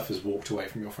Shia LaBeouf has walked away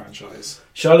from your franchise,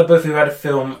 Shia LaBeouf, who had a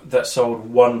film that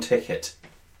sold 1 ticket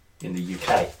in the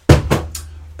UK.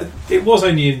 it was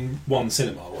only in one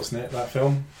cinema, wasn't it? That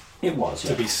film. It was,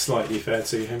 To be slightly fair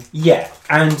to him. Yeah,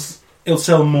 and it'll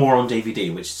sell more on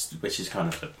DVD, which is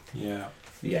kind of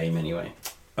the aim anyway.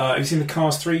 Have you seen the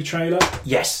Cars 3 trailer?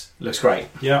 Yes, looks great.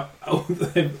 Yeah. Oh,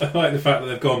 I like the fact that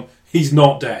they've gone, he's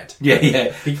not dead. Yeah.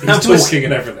 He's That talking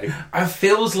and everything. It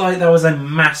feels like that was a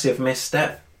massive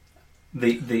misstep.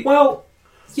 Well,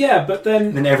 yeah, but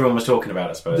then everyone was talking about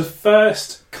it, I suppose. the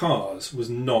first Cars was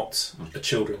not a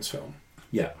children's film.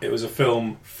 Yeah. It was a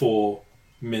film for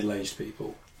middle-aged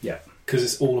people. Yeah. Because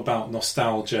it's all about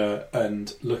nostalgia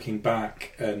and looking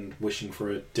back and wishing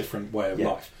for a different way of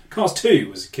life. Cars 2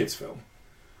 was a kids' film.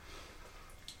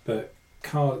 But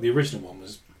the original one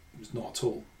was not at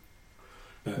all.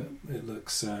 But it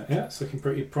looks, it's looking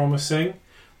pretty promising.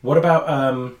 What about,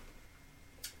 I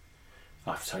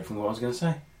have to tell you from what I was going to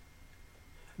say.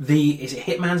 Is it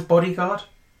Hitman's Bodyguard?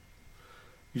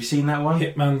 Have you seen that one?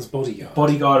 Hitman's Bodyguard.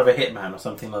 Bodyguard of a Hitman or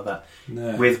something like that.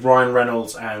 No. With Ryan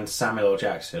Reynolds and Samuel L.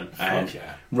 Jackson. And Fuck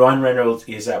yeah. Ryan Reynolds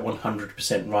is at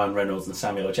 100% Ryan Reynolds and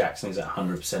Samuel L. Jackson is at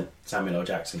 100% Samuel L.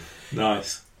 Jackson.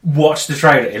 Nice. Watch the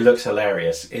trailer, it looks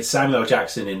hilarious. It's Samuel L.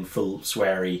 Jackson in full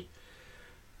sweary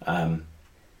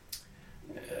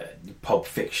Pulp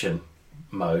Fiction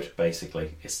mode,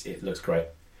 basically. It looks great.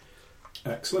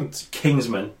 Excellent.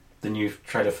 Kingsman, the new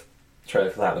trailer for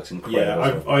that looks incredible.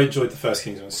 Yeah, I enjoyed the first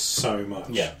Kingsman so much.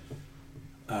 Yeah.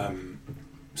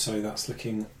 So that's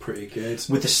looking pretty good.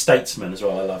 With the Statesman as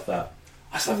well, I love that.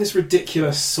 I just love this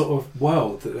ridiculous sort of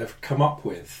world that they've come up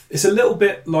with. It's a little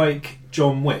bit like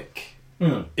John Wick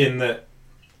in that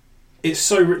it's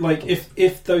so like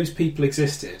if those people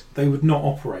existed, they would not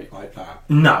operate like that.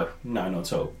 No, not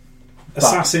at all.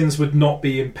 assassins would not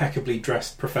be impeccably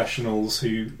dressed professionals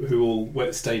who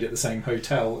all stayed at the same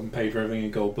hotel and paid for everything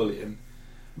in gold bullion,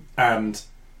 and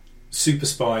super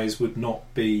spies would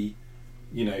not be,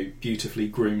 beautifully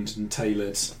groomed and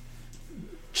tailored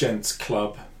gents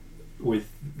club with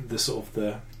the sort of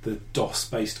the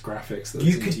DOS-based graphics that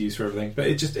you could use for everything. But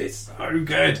it's so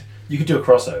good. You could do a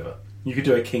crossover. You could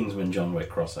do a Kingsman John Wick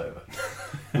crossover,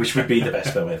 which would be the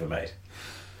best film ever made.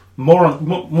 More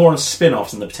on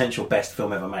spin-offs and the potential best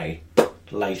film ever made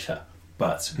later.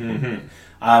 But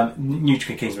New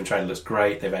Kingsman trailer looks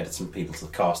great. They've added some people to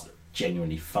the cast that are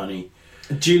genuinely funny.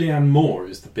 Julianne Moore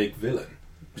is the big villain,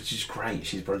 which is great.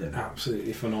 She's brilliant.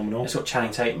 Absolutely phenomenal. It's got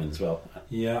Channing Tatum as well.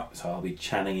 Yeah. So I'll be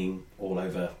Channinging all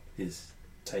over his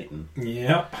Tatum.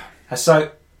 Yep.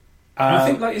 So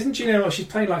I think isn't Julianne Moore? She's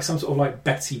playing some sort of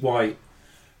Betty White,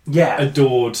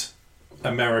 adored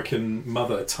American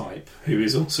mother type who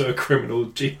is also a criminal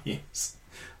genius.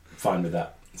 Fine with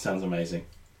that. Sounds amazing.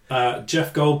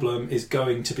 Jeff Goldblum is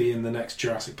going to be in the next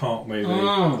Jurassic Park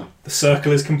movie. The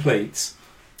circle is complete.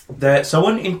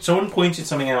 Someone pointed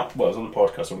something out. Well, it was on the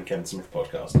podcast, on the Kevin Smith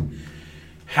podcast.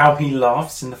 How he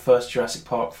laughs in the first Jurassic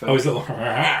Park film. Oh, his little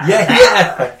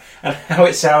yeah, and how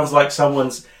it sounds like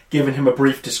someone's given him a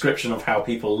brief description of how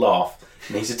people laugh,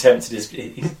 and he's attempted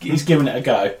he's given it a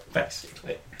go,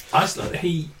 basically.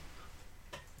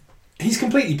 He's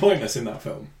completely pointless in that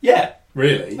film. Yeah,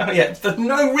 really. Oh yeah, there's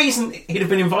no reason he'd have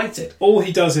been invited. All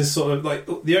he does is sort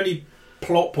of the only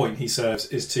plot point he serves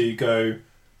is to go,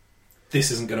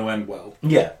 this isn't going to end well.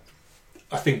 Yeah.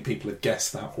 I think people have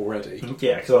guessed that already.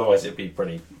 Yeah, because otherwise it'd be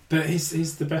pretty... But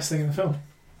he's the best thing in the film,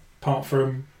 apart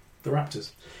from the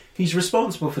Raptors. He's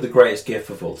responsible for the greatest gif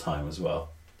of all time as well,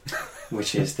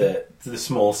 which is the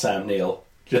small Sam Neill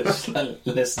just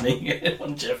listening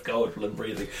on Jeff Goldblum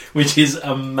breathing, which is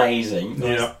amazing.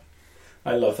 Yeah.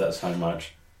 I love that so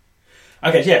much.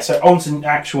 Okay, yeah, so on to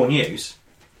actual news.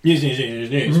 News.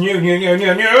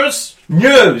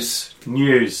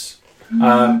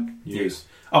 News.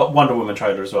 Oh, Wonder Woman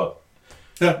trailer as well.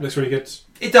 Yeah, looks really good.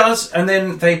 It does, and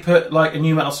then they put a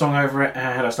new metal song over it,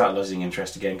 and I started losing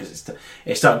interest again because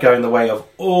it started going the way of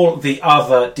all the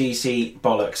other DC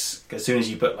bollocks. As soon as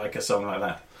you put a song like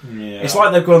that, it's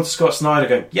like they've gone to Scott Snyder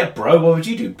going, "Yeah, bro, what would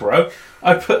you do, bro?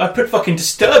 I put fucking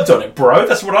Disturbed on it, bro.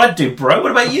 That's what I'd do, bro.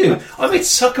 What about you? I made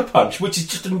Sucker Punch, which is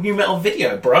just a new metal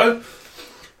video, bro."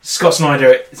 Scott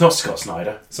Snyder, it's not Scott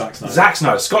Snyder. Zack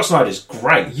Snyder. Scott Snyder's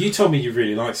great. You told me you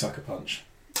really like Sucker Punch.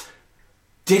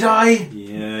 Did I?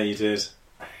 Yeah, you did.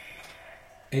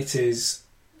 It is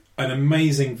an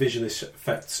amazing visual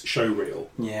effects showreel.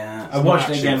 Yeah, I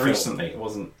watched it again recently. It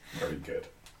wasn't very good.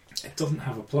 It doesn't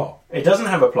have a plot. It doesn't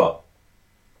have a plot.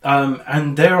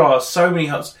 And there are so many...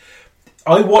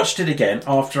 I watched it again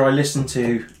after I listened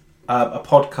to a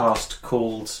podcast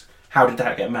called How Did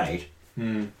That Get Made?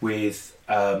 With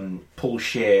Paul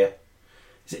Scheer.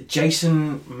 Is it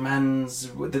Jason Manz?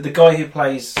 The guy who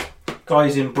plays...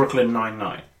 Guys in Brooklyn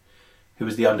Nine-Nine, who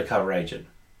was the undercover agent.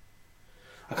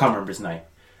 I can't remember his name.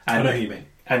 And, I know who you mean.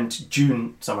 And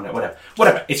June, someone,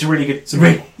 whatever. It's a really good. It's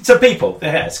a people.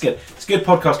 Yeah, it's good. It's a good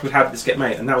podcast with How Did This Get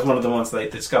Made, and that was one of the ones they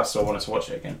discussed. So I wanted to watch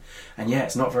it again. And yeah,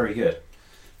 it's not very good.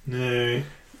 No.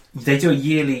 They do a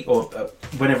yearly, or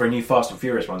whenever a new Fast and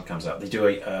Furious one comes out, they do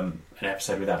an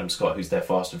episode with Adam Scott, who's their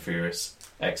Fast and Furious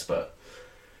expert,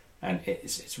 and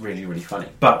it's really, really funny.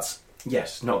 But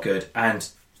yes, not good. And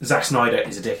Zack Snyder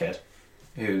is a dickhead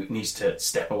who needs to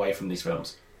step away from these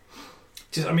films.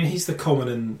 He's the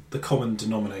common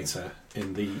denominator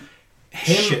in the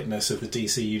shitness of the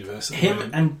DC universe.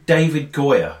 Him and David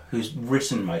Goyer, who's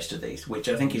written most of these, which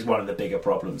I think is one of the bigger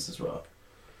problems as well.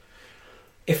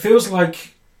 It feels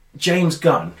like James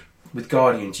Gunn, with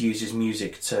Guardians, uses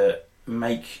music to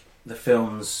make the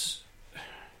films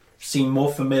seem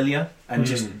more familiar and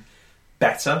just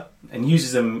better, and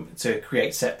uses them to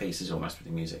create set pieces almost with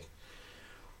the music.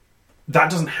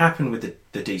 That doesn't happen with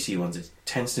the DC ones. It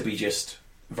tends to be just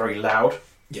very loud.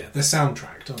 Yeah, they're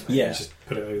soundtracked, aren't they? Yeah. You just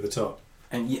put it over the top.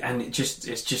 And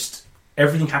it's just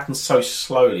everything happens so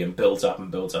slowly and builds up and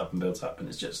builds up and builds up, and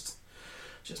it's just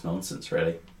nonsense,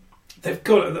 really. They've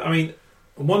got.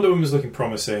 Wonder Woman's looking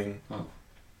promising. Oh.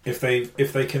 If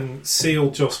they can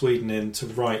seal Joss Whedon in to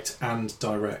write and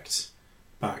direct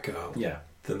Batgirl,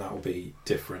 then that will be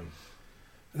different.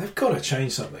 They've got to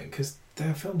change something because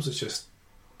their films are just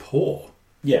poor.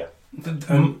 Yeah,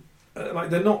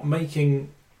 they're not making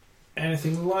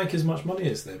anything like as much money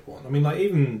as they'd want.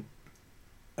 Even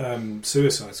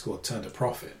Suicide Squad turned a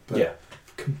profit, but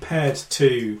compared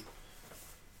to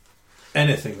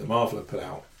anything that Marvel have put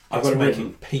out, I've got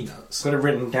making peanuts. I've got it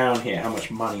written down here how much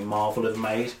money Marvel have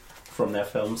made from their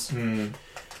films.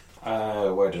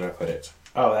 Where did I put it?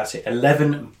 Oh, that's it.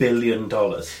 $11 billion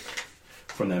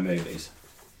from their movies.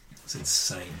 It's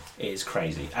insane. It is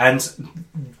crazy. And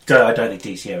I don't think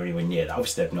DC are anywhere near that.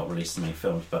 Obviously, they've not released as many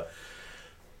films, but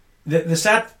the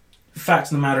sad fact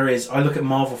of the matter is, I look at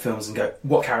Marvel films and go,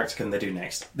 what character can they do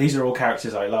next? These are all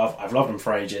characters I love. I've loved them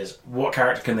for ages. What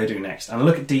character can they do next? And I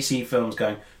look at DC films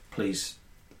going, please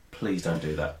don't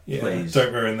do that. Yeah, please.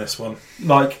 don't ruin this one.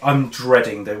 Like, I'm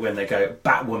dreading that when they go,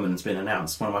 Batwoman's been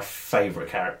announced, one of my favourite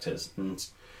characters. And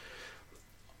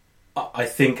I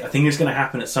think it's going to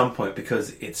happen at some point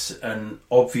because it's an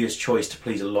obvious choice to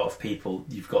please a lot of people.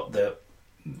 You've got the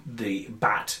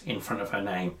bat in front of her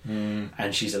name,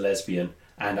 and she's a lesbian.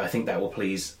 And I think that will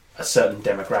please a certain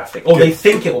demographic. Or they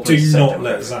think it will please a certain demographic. Do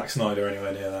not let Zack Snyder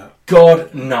anywhere near that.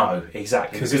 God, no.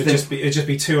 Exactly. Because it'd just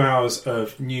be 2 hours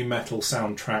of new metal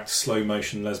soundtracked slow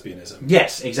motion lesbianism.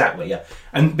 Yes, exactly, yeah.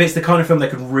 But it's the kind of film they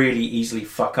could really easily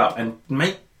fuck up and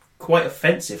make quite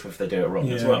offensive if they do it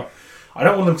wrong as well. I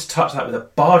don't want them to touch that with a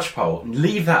barge pole.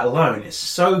 Leave that alone. It's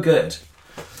so good.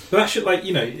 But that should, like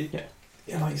you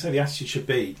say, the attitude should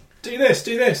be, do this,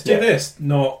 do this.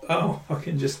 Not, I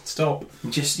can just stop.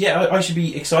 I should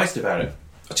be excited about it.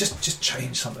 Just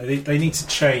change something. They need to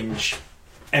change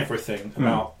everything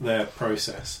about their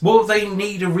process. Well, they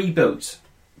need a reboot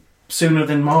sooner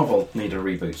than Marvel need a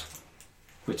reboot,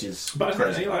 which is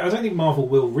crazy. I don't think Marvel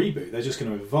will reboot. They're just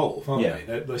going to evolve, aren't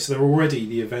they? So they're already,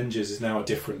 the Avengers is now a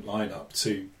different lineup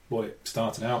to what it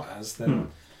started out as.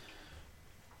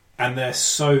 And they're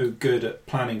so good at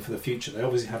planning for the future. They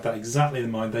obviously had that exactly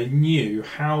in mind. They knew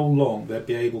how long they'd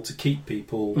be able to keep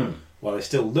people while they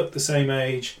still looked the same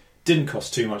age, didn't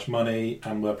cost too much money,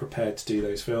 and were prepared to do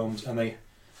those films. And they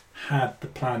had the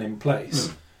plan in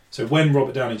place. So when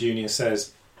Robert Downey Jr.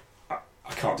 says, I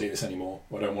can't do this anymore,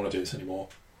 or I don't want to do this anymore,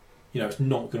 it's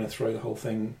not going to throw the whole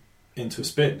thing into a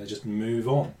spin. They just move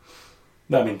on.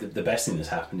 I mean, the best thing that's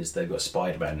happened is they've got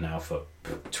Spider-Man now for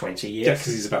 20 years. Yeah, because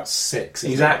he's about 6.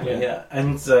 Exactly, yeah.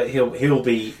 And he'll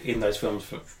be in those films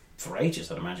for ages,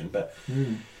 I'd imagine. But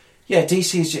yeah,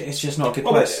 DC is just not a good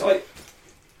place.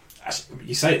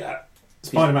 You say that.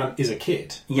 Spider-Man is a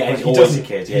kid. Yeah, he's always a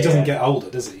kid. Yeah, he doesn't get older,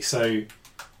 does he? So,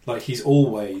 he's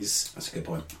always... That's a good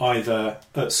point. Either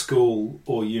at school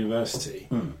or university.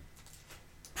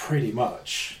 Pretty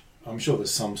much. I'm sure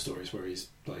there's some stories where he's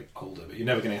older, but you're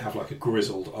never going to have a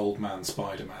grizzled old man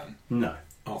Spider-Man. No.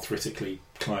 Arthritically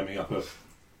climbing up a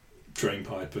drain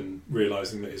pipe and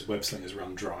realising that his web slinger's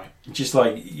run dry. Just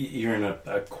like you're in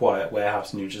a quiet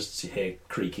warehouse and you just hear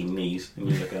creaking knees and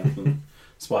you look up and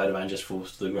Spider-Man just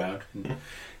falls to the ground. And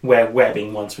where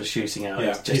webbing once was shooting out,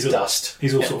 it's just dust.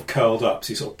 He's all sort of curled up, so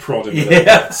you sort of prod him with it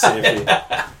to see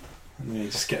if and then you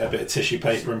just get a bit of tissue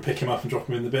paper and pick him up and drop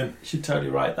him in the bin. You should totally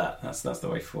write that. That's the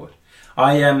way forward.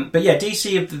 But yeah,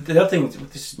 DC. The other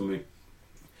thing,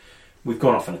 we've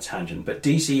gone off on a tangent, but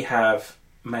DC have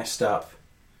messed up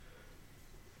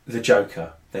the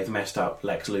Joker. They've messed up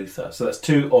Lex Luthor. So that's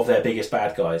two of their biggest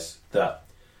bad guys that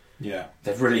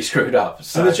they've really screwed up.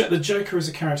 So the Joker is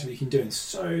a character that you can do in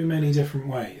so many different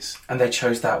ways, and they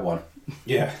chose that one.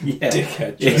 Yeah,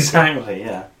 dickhead Joker. Exactly.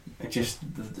 Yeah, just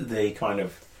the kind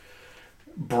of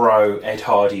bro Ed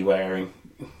Hardy wearing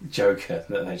Joker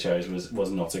that they chose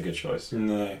was not a good choice.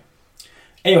 No.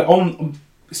 Anyway, on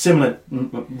similar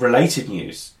related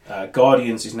news,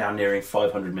 Guardians is now nearing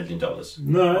 $500 million.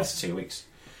 Nice. After 2 weeks.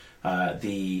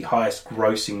 The highest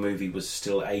grossing movie was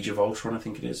still Age of Ultron, I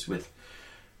think it is,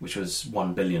 which was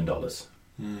 $1 billion.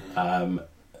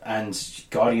 And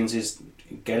Guardians is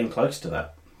getting close to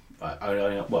that.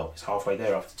 It's halfway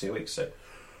there after 2 weeks. So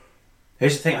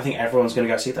here's the thing: I think everyone's going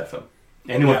to go see that film.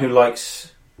 Anyone who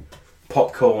likes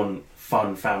popcorn,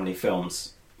 fun family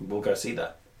films will go see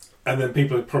that. And then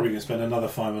people are probably going to spend another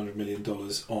 $500 million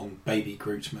on Baby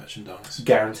Groot merchandise.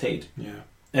 Guaranteed. Yeah.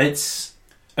 It's...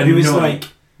 And it was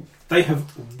they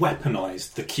have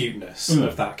weaponised the cuteness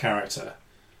of that character.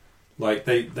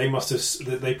 They must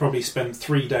have... They probably spent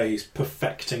 3 days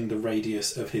perfecting the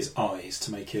radius of his eyes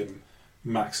to make him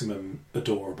maximum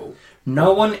adorable.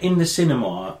 No one in the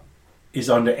cinema is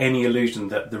under any illusion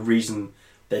that the reason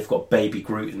they've got Baby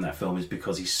Groot in that film is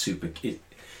because he's super cute.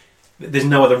 There's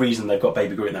no other reason they've got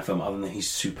Baby Groot in that film other than he's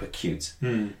super cute.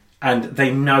 And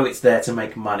they know it's there to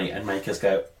make money and make us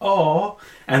go, oh,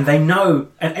 and they know,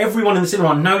 and everyone in the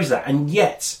cinema knows that, and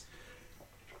yet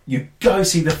you go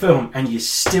see the film and you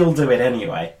still do it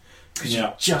anyway because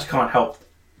you just can't help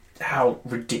how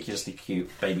ridiculously cute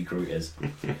Baby Groot is.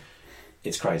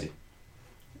 It's crazy.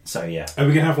 So yeah. Are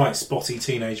we going to have spotty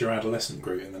teenager adolescent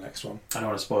Groot in the next one? I don't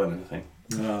want to spoil anything.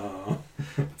 No.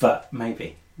 But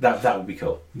maybe. That would be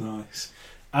cool. Nice.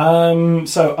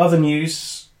 So other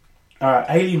news.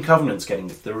 Alien Covenant's getting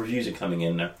the reviews are coming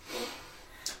in now.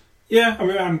 Yeah, I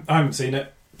mean, I haven't seen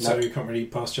it, so No. you can't really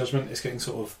pass judgment. It's getting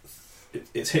sort of,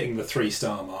 it's hitting the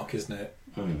 3-star mark, isn't it?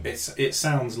 It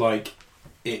sounds like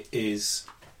it is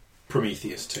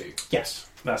Prometheus 2. Yes,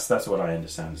 that's what I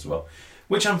understand as well,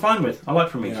 which I'm fine with. I like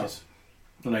Prometheus.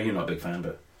 I know you're not a big fan,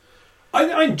 but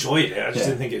I enjoyed it. I just Yeah.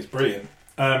 didn't think it was brilliant.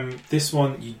 This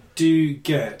one, you do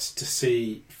get to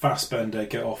see Fassbender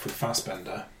get off with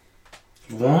Fassbender.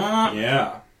 what?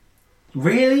 Yeah.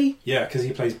 Really? Yeah, because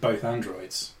he plays both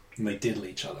androids, and they diddle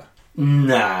each other.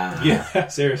 Nah. Yeah,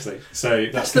 seriously. So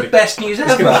That's gonna, the best news It's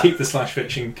going to ever. keep the slash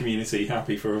fiction community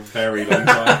happy for a very long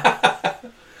time.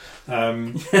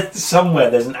 Somewhere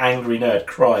there's an angry nerd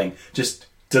crying, just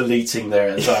deleting their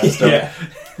entire stuff.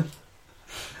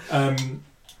 Yeah.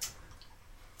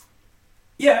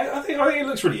 Yeah, I think it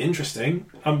looks really interesting.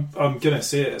 I'm gonna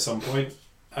see it at some point.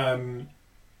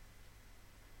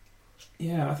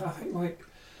 Yeah, I think like,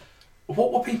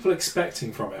 what were people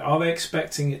expecting from it? Are they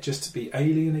expecting it just to be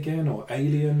Alien again or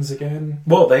Aliens again?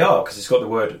 Well, they are, because it's got the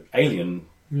word alien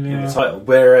in Yeah. the title,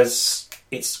 whereas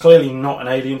it's clearly not an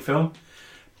alien film.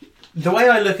 The way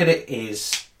I look at it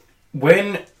is,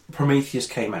 when Prometheus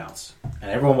came out, and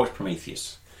everyone watched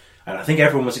Prometheus, and I think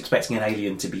everyone was expecting an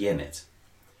alien to be in it,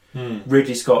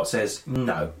 Ridley Scott says,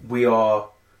 no, we are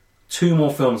 2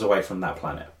 more films away from that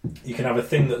planet. You can have a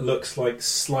thing that looks like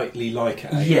slightly like an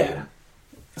Yeah. Alien.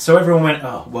 So everyone went,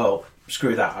 oh, well,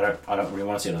 screw that, I don't really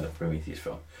want to see another Prometheus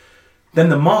film. Then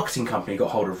the marketing company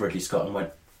got hold of Ridley Scott and went,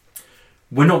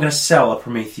 we're not going to sell a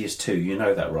Prometheus 2, you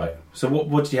know that, right? So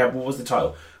what did you have? What was the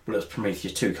title? Well, it was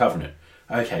Prometheus 2 Covenant.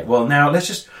 Okay, well, now let's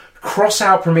just cross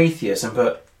out Prometheus and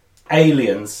put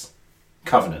Aliens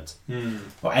Covenant.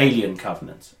 Or Alien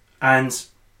Covenant. And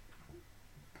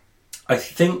I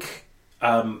think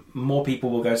more people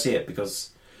will go see it,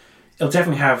 because it'll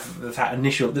definitely have that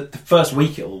initial... The first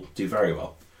week it'll do very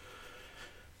well.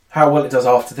 How well it does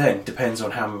after then depends on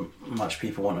how much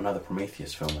people want another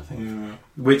Prometheus film, I think.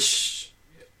 Which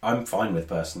I'm fine with,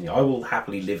 personally. I will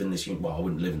happily live in this universe. Well, I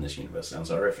wouldn't live in this universe, sounds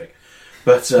horrific.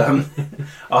 But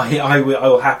I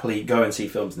will happily go and see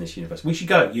films in this universe. We should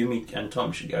go. You, me and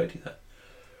Tom should go do that.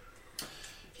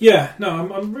 Yeah, no,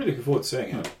 I'm really looking forward to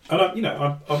seeing it. And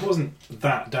I wasn't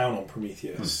that down on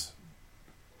Prometheus.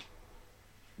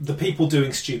 The people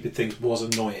doing stupid things was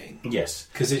annoying, Yes.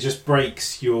 because it just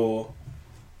breaks your...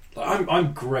 Like,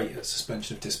 I'm great at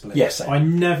suspension of disbelief. Yes, same. I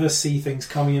never see things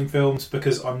coming in films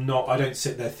because I don't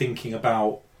sit there thinking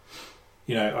about,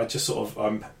 I just sort of,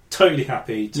 I'm totally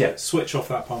happy to switch off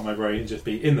that part of my brain and just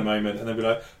be in the moment, and then be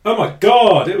like, oh my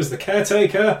god, it was the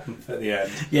caretaker at the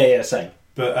end. Yeah, same.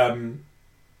 But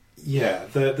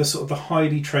the sort of the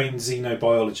highly trained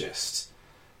xenobiologist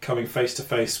coming face to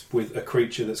face with a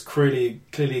creature that's clearly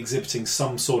exhibiting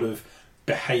some sort of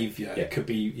behaviour. Yeah. It could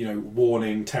be,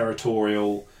 warning,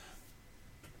 territorial,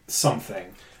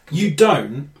 something. You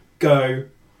don't go,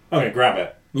 I'm going to grab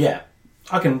it. Yeah.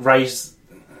 I can raise...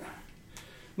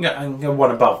 I can go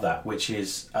one above that, which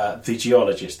is the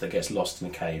geologist that gets lost in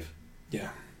a cave. Yeah.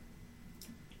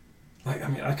 I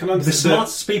can The understand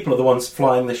smartest people are the ones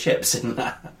flying the ships in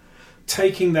that.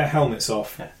 taking their helmets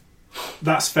off. Yeah.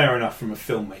 That's fair enough from a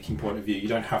filmmaking point of view. You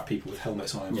don't have people with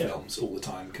helmets on in Yeah. films all the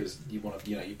time because you want to,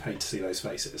 you paid to see those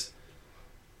faces.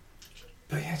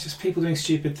 But yeah, just people doing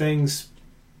stupid things.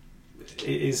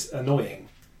 It is annoying,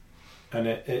 and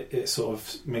it sort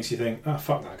of makes you think, oh,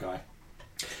 fuck that guy.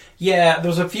 Yeah, there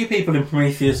was a few people in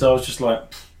Prometheus I was just like,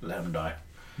 let them die.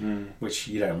 Which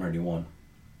you don't really want.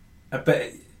 But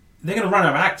they're going to run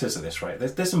out of actors at this rate.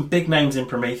 There's some big names in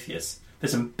Prometheus.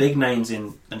 There's some big names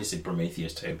in, and this is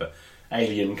Prometheus too, but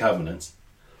Alien Covenant.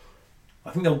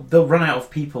 I think they'll run out of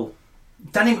people.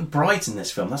 Danny McBride's in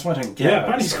this film. That's why I don't get it. Yeah,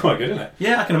 apparently he's quite good, isn't it?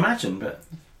 Yeah, I can imagine,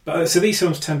 but So these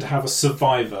films tend to have a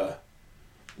survivor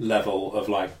level of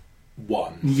like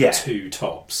 1, Yeah. 2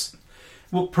 tops.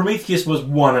 well, Prometheus was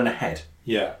 1 and ahead.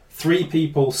 Yeah, 3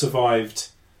 people survived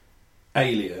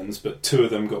aliens, but 2 of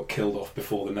them got killed off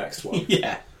before the next one.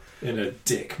 Yeah. In a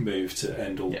dick move to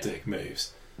end all Yeah. dick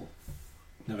moves.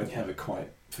 Never quite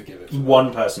forgive it.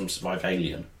 One person survived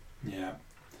Alien. Yeah.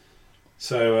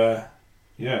 So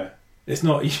yeah, it's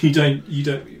not you don't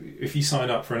if you sign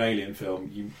up for an Alien film,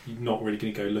 you're not really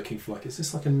going to go looking for like, is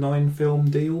this like a 9-film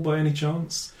deal by any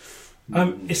chance?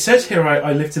 It says here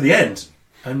I live to the end,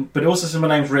 but it also says my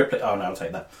name's Ripley. Oh no, I'll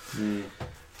take that.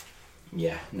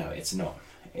 Yeah, no, it's not.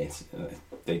 It's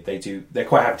they're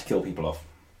quite happy to kill people off,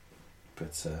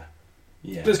 but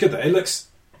yeah. But it's good though. It looks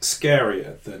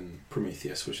scarier than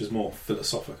Prometheus, which is more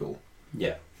philosophical.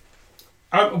 Yeah.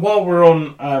 While we're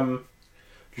on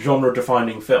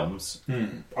genre-defining films,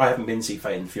 I haven't been to see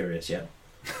Fate and Furious yet.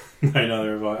 No,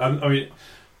 neither have I mean,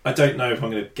 I don't know if I'm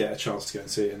going to get a chance to go and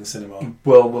see it in the cinema.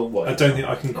 Well, what? I don't think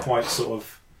I can quite sort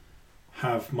of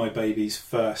have my baby's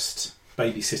first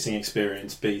babysitting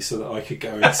experience be so that I could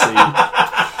go and see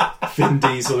Vin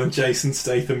Diesel and Jason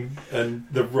Statham and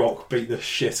The Rock beat the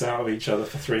shit out of each other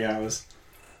for 3 hours.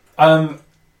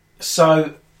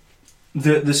 So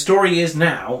the story is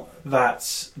now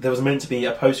that there was meant to be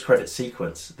a post-credit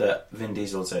sequence that Vin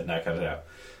Diesel said no, cut it out,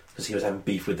 because he was having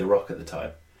beef with The Rock at the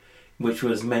time, which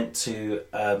was meant to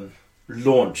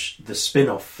launch the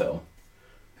spin-off film.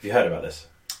 Have you heard about this?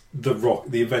 The Rock,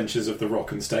 The Adventures of The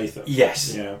Rock and Statham.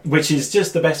 Yes. Yeah. Which is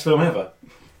just the best film ever.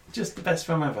 Just the best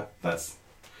film ever. That's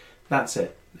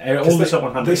it. All the top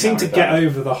 100. They seem to get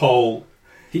over the whole.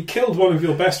 He killed one of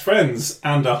your best friends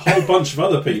and a whole bunch of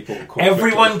other people.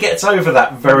 Everyone quickly. gets over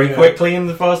that very quickly in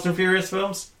the Fast and Furious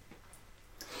films.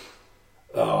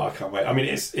 Oh, I can't wait. I mean,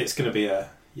 it's going to be a.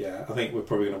 Yeah, I think we're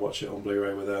probably going to watch it on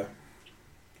Blu-ray with a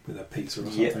pizza or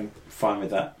something. Yeah, fine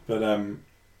with that. But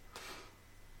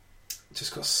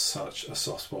just got such a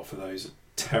soft spot for those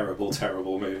terrible,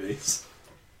 terrible movies.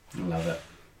 Love it.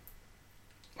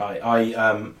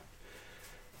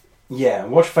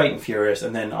 Watch Fate and Furious,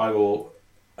 and then I will.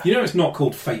 You know, it's not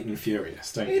called Fate and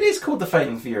Furious, don't you? It is called the Fate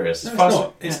and Furious. No, it's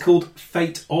not. It's called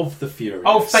Fate of the Furious.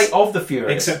 Oh, Fate of the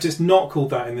Furious. Except it's not called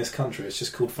that in this country. It's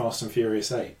just called Fast and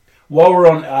Furious 8. While we're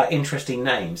on interesting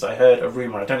names, I heard a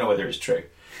rumour. I don't know whether it's true,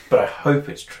 but I hope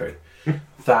it's true.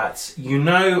 That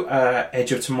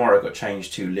Edge of Tomorrow got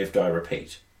changed to Live, Die,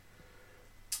 Repeat.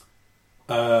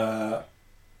 Other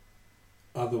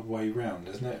way round,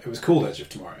 isn't it? It was called Edge of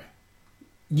Tomorrow.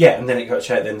 Yeah, and then it got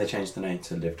changed. Then they changed the name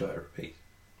to Live, Die, Repeat.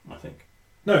 I think.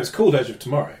 No, it's called Edge of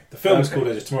Tomorrow. The film was called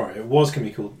Edge of Tomorrow. It was going to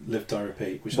be called Live, Die,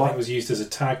 Repeat, which I think was used as a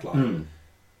tagline.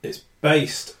 It's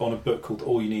based on a book called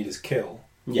All You Need Is Kill,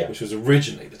 which was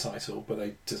originally the title, but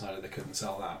they decided they couldn't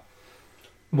sell that.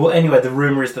 Well, anyway, the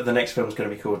rumour is that the next film is going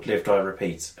to be called Live, Die,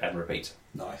 Repeat, and Repeat.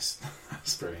 Nice.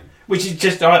 That's brilliant. Which is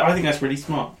just, I think that's really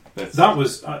smart. That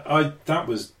was a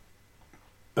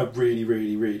really,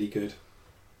 really, really good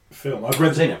film. I've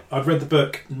read the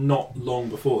book not long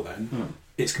before then.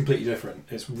 It's completely different.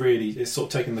 It's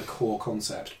sort of taken the core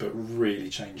concept, but really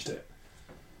changed it.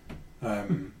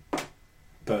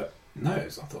 But no, I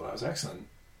thought that was excellent.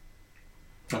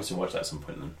 I have to watch that at some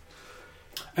point then.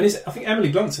 And I think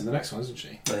Emily Blunt's in the next one, isn't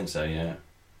she? I think so, yeah.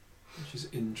 Which is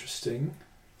interesting.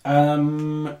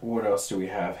 What else do we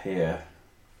have here?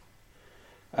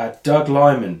 Doug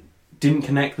Liman didn't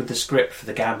connect with the script for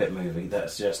the Gambit movie.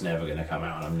 That's just never going to come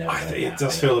out. And I think it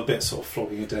does feel a bit sort of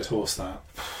flogging a dead horse, that.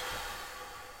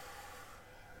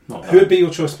 Who would be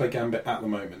your choice to play Gambit at the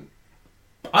moment?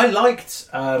 I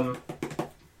liked Channing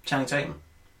Tatum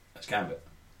as Gambit.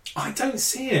 I don't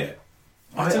see it.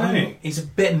 I don't know. He's a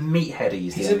bit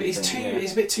meatheady. He's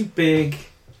a bit too big.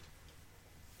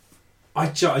 I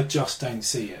just don't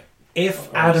see it. If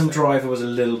Adam Driver was a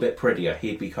little bit prettier,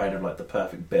 he'd be kind of like the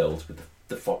perfect build with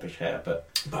the foppish hair. But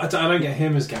I don't get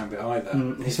him as Gambit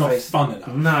either. He's not fun enough.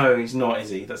 No, he's not, is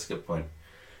he? That's a good point.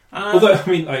 Although, I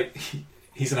mean, like,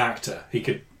 he's an actor. He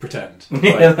could pretend.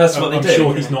 Yeah, that's what they do. I'm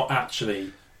sure he's not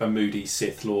actually a moody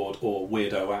Sith Lord or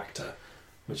weirdo actor,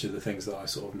 which are the things that I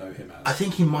sort of know him as. I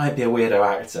think he might be a weirdo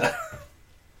actor.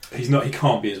 He's not. He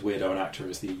can't be as weirdo an actor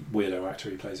as the weirdo actor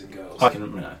he plays in Girls.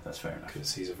 No, that's fair enough.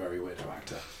 Because he's a very weirdo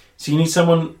actor. So you need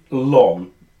someone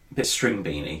long, a bit string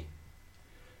beanie,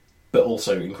 but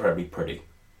also incredibly pretty.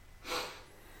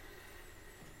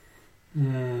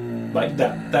 Like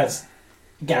that's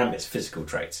Gambit's physical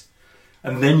traits.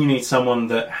 And then you need someone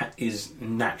that is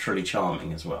naturally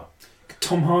charming as well. Could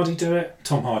Tom Hardy do it?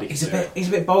 Tom Hardy can do it. He's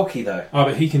a bit bulky though. Oh,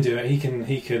 but he can do it. He can.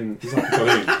 He's like a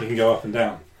balloon. He can go up and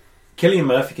down. Cillian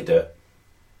Murphy could do it.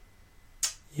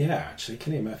 Yeah, actually,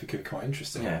 Cillian Murphy could be quite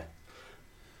interesting. Yeah.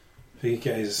 If he could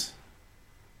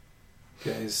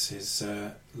get his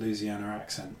Louisiana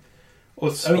accent.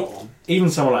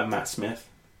 Even someone like Matt Smith.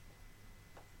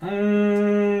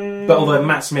 But although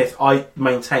Matt Smith, I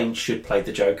maintain, should play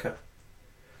the Joker.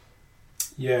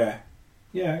 Yeah,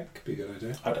 it could be a good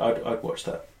idea. I'd watch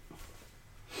that.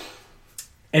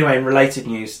 Anyway, in related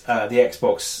news, the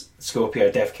Xbox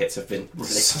Scorpio dev kits have been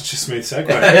released. Such a smooth segue.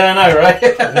 Yeah, I know, right?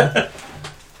 Yeah.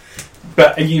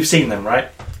 But you've seen them, right?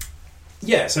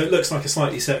 Yeah, so it looks like a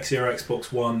slightly sexier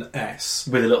Xbox One S.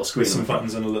 With a little screen with some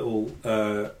buttons and a little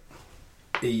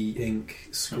e-ink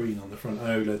screen on the front,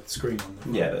 OLED screen on the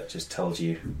front. Yeah, that just tells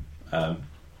you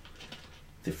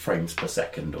the frames per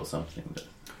second or something. But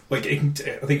like, I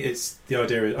think it's the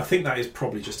idea. I think that is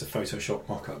probably just a Photoshop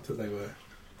mock-up that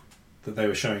they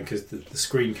were showing, because the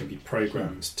screen can be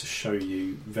programmed to show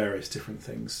you various different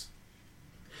things.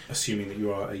 assuming that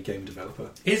you are a game developer.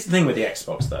 Here's the thing with the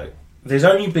Xbox, though. There's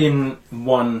only been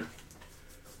one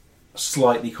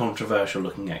slightly controversial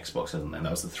looking Xbox, hasn't there?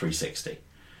 That was the 360.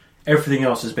 Everything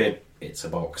else has been, it's a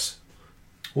box.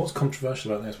 What's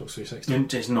controversial about the Xbox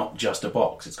 360? It's not just a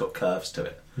box, it's got curves to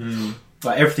it.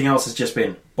 Like, everything else has just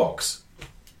been box.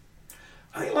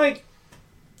 I think, like,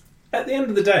 at the end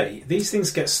of the day, these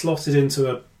things get slotted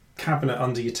into a cabinet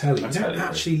under your telly. You don't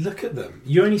actually look at them.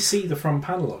 You only see the front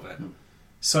panel of it.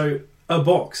 So a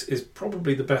box is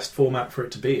probably the best format for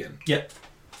it to be in. Yep.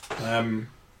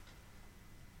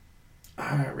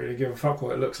 I don't really give a fuck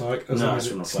what it looks like, as long as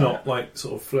it's not like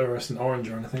sort of fluorescent orange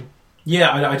or anything.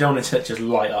 Yeah, I don't want it to just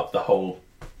light up the whole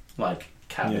like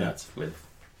cabinet with.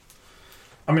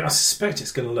 I mean, I suspect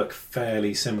it's going to look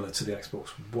fairly similar to the Xbox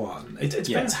One. It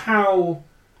depends how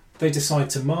they decide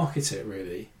to market it,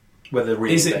 really. Whether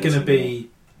is it going to be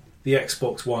the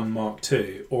Xbox One Mark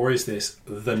II, or is this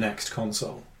the next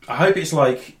console? I hope it's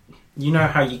like, you know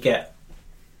how you get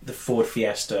the Ford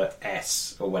Fiesta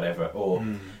S or whatever, or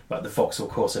like the Vauxhall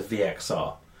Corsa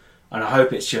VXR, and I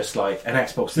hope it's just like an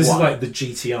Xbox This One. Is like the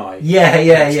GTI. Yeah.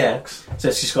 Xbox. So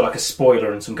it's just got like a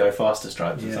spoiler and some Go Faster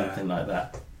stripes or something like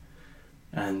that,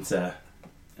 and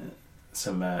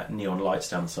some neon lights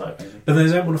down the side. Maybe. But they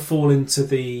don't want to fall into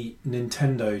the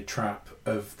Nintendo trap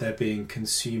of there being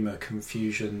consumer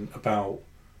confusion about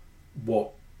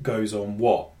what goes on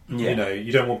what. Yeah. You know,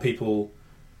 you don't want people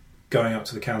going up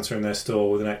to the counter in their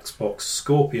store with an Xbox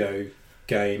Scorpio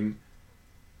game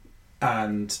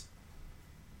and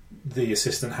the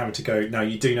assistant having to go, now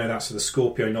you do know that's for the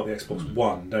Scorpio, not the Xbox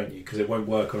One, don't you? Because it won't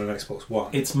work on an Xbox One.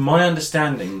 It's my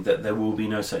understanding that there will be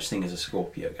no such thing as a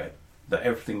Scorpio game. That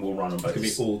everything will run on both. It's going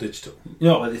to be all digital.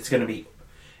 No, it's going to be...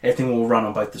 Everything will run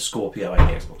on both the Scorpio and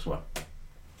the Xbox One.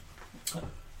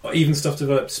 Or even stuff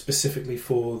developed specifically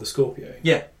for the Scorpio.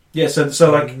 Yeah. So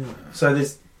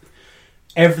there's...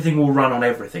 Everything will run on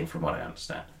everything, from what I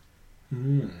understand.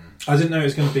 I didn't know it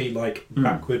was going to be like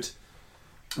backward.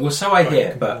 Well, so I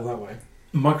hear, but that way.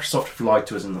 Microsoft have lied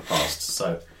to us in the past,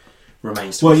 so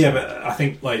remains to be seen. Yeah, but I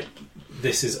think like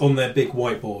this is on their big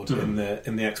whiteboard in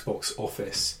the Xbox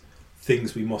office.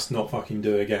 Things we must not fucking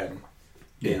do again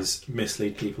is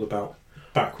mislead people about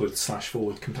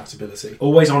backward/forward compatibility.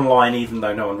 Always online, even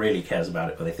though no one really cares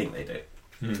about it, but they think they do.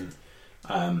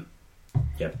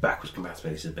 Backwards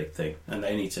compatibility is a big thing, and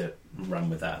they need to run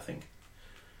with that, I think.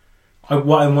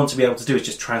 What I want to be able to do is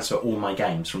just transfer all my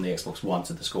games from the Xbox One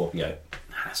to the Scorpio.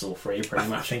 Hassle-free, pretty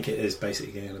much. I think it is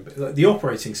basically going to be... Like, the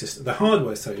operating system, the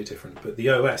hardware is totally different, but the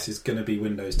OS is going to be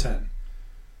Windows 10.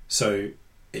 So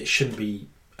it shouldn't be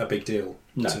a big deal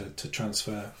to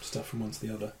transfer stuff from one to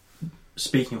the other.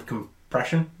 Speaking of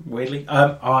compression, weirdly,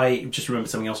 I just remembered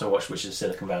something else I watched, which is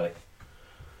Silicon Valley,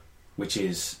 which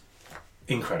is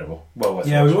incredible. Well worth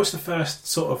watching. We watched the first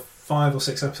sort of 5 or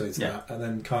 6 episodes of that, and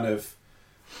then kind of...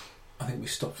 I think we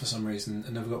stopped for some reason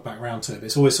and never got back round to it. But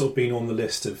it's always sort of been on the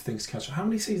list of things to catch up. How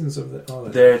many seasons are there?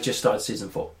 They're just started season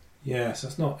 4. Yeah, so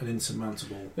it's not an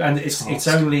insurmountable. And it's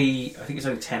only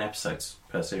 10 episodes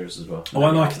per series as well. Oh,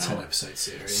 I like a 10-episode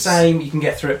series. Same, you can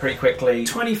get through it pretty quickly.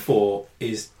 24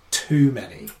 is too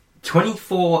many.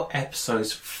 24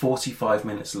 episodes, 45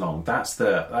 minutes long. That's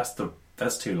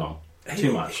too long.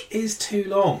 Too much. It is too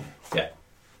long. Yeah.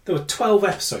 There were 12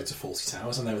 episodes of Fawlty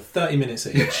Towers and they were 30 minutes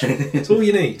each. That's all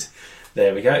you need.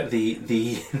 There we go.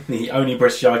 The only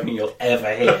British argument you'll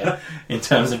ever hear in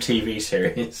terms of TV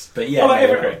series. But yeah, I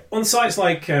agree. On sites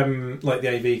like the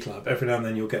AV Club, every now and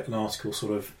then you'll get an article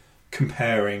sort of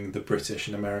comparing the British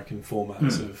and American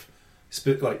formats of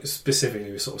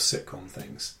specifically with sort of sitcom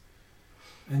things.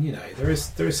 And you know, there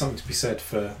is something to be said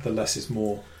for the less is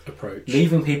more approach.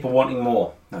 Leaving people wanting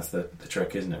more. That's the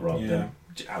trick, isn't it? Rather than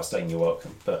outstaying your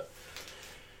welcome. But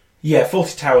yeah,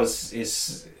 Fawlty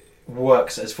Towers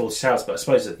works as Fawlty Towers, but I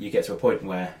suppose that you get to a point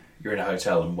where you're in a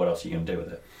hotel and what else are you going to do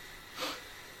with it?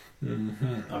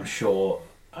 I'm sure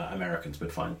Americans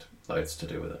would find loads to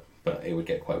do with it, but it would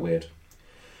get quite weird.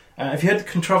 Have you heard the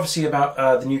controversy about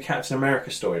the new Captain America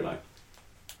storyline?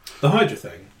 The Hydra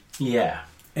thing? Yeah.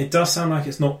 It does sound like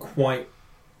it's not quite...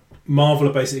 Marvel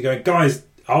are basically going, guys,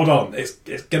 hold on, it's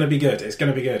going to be good, it's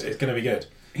going to be good, it's going to be good.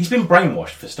 He's been brainwashed,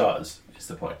 for starters, is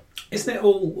the point. Isn't it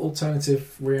all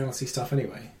alternative reality stuff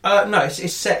anyway? No,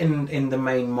 it's set in the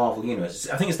main Marvel universe.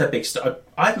 I think it's their big...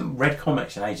 I haven't read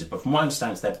comics in ages, but from what I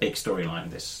understand, it's their big storyline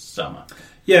this summer.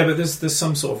 Yeah, but there's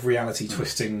some sort of reality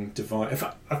twisting device. In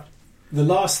fact, the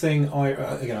last thing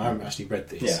again, I haven't actually read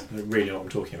these. I don't really know what I'm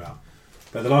talking about.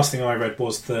 But the last thing I read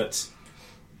was that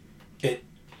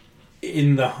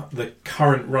in the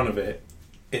current run of it,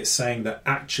 it's saying that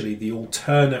actually the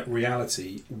alternate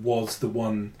reality was the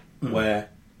one where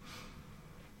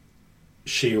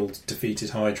SHIELD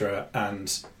defeated Hydra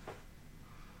and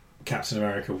Captain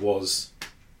America was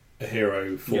a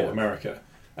hero for America.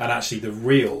 And actually the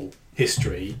real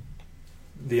history,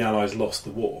 the Allies lost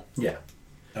the war. Yeah.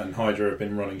 And Hydra have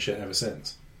been running shit ever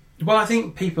since. Well, I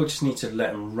think people just need to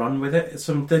let them run with it.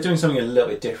 They're doing something a little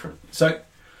bit different. So,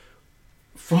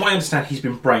 from what I understand, he's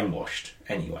been brainwashed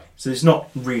anyway. So it's not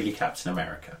really Captain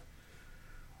America.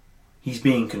 He's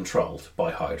being controlled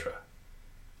by Hydra.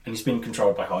 And he's been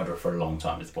controlled by Hydra for a long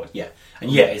time at this point. Yeah.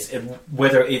 And yeah,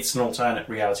 whether it's an alternate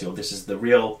reality or this is the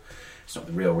real... It's not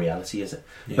the real reality, is it?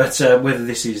 Yeah. But whether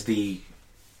this is the,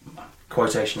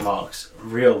 quotation marks,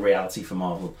 real reality for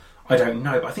Marvel, I don't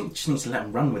know. But I think you just need to let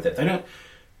them run with it.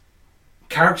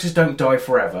 Characters don't die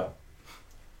forever.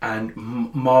 And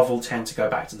Marvel tend to go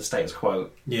back to the status quo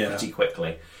pretty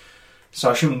quickly. So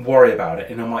I shouldn't worry about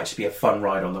it, and it might just be a fun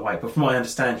ride on the way. But from what I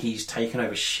understand, he's taken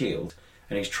over S.H.I.E.L.D.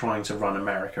 and he's trying to run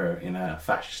America in a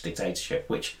fascist dictatorship,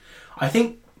 which I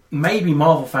think maybe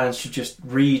Marvel fans should just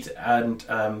read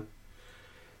and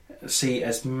see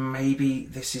as maybe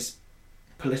this is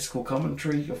political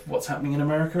commentary of what's happening in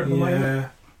America at the moment.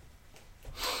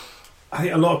 I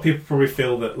think a lot of people probably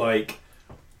feel that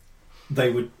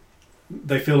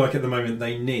they feel like at the moment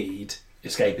they need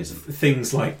escapism.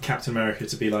 Things like Captain America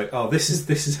to be like, oh, this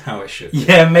is how it should be.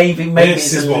 Yeah, maybe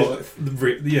this is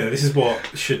what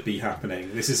should be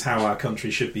happening. This is how our country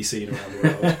should be seen around the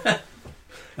world.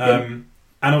 And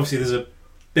obviously there's a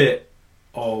bit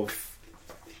of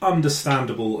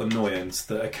understandable annoyance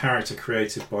that a character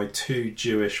created by two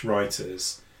Jewish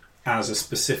writers as a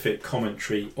specific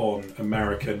commentary on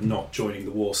America not joining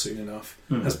the war soon enough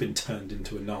has been turned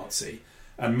into a Nazi.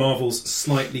 And Marvel's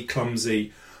slightly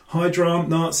clumsy Hydra aren't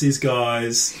Nazis,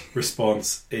 guys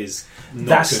response is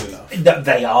not good enough.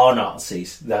 They are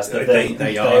Nazis. That's the thing.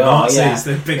 They are Nazis. Yeah.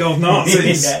 They're big old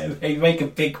Nazis. They make a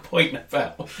big point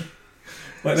about.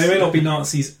 Like, they may not be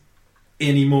Nazis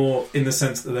anymore in the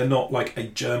sense that they're not like a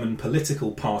German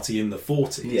political party in the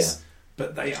 40s,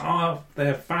 but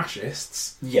they're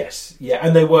fascists. Yes, yeah,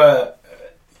 and they were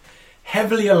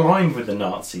heavily aligned with the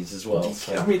Nazis as well.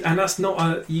 So. I mean, and that's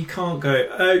not you can't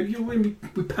go. We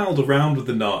palled around with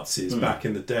the Nazis back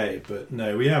in the day, but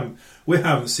no, we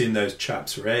haven't seen those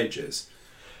chaps for ages.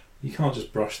 You can't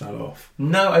just brush that off.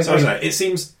 No, I don't know. It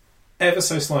seems ever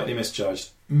so slightly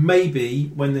misjudged. Maybe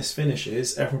when this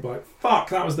finishes, everyone will be like, fuck,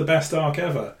 that was the best arc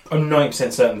ever. I'm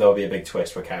 90% certain there'll be a big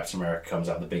twist where Captain America comes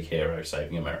out the big hero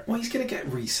saving America. Well, he's going to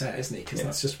get reset, isn't he? Because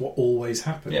that's just what always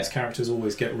happens. Yeah. Characters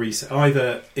always get reset.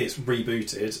 Either it's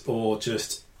rebooted or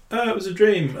just, it was a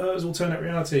dream, it was alternate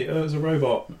reality, it was a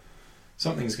robot.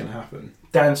 Something's going to happen.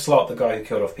 Dan Slott, the guy who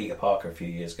killed off Peter Parker a few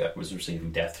years ago, was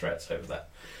receiving death threats over that.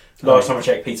 Last time I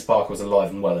checked, Peter Parker was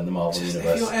alive and well in the Marvel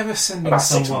Universe. If you're ever sending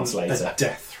someone a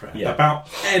death threat about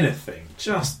anything,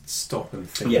 just stop and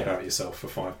think about yourself for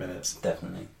 5 minutes.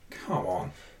 Definitely. Come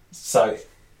on. So,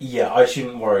 I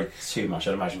shouldn't worry too much.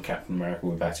 I'd imagine Captain America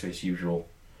will be back to his usual.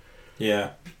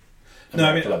 Yeah. No,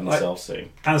 I mean, soon.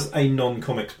 As a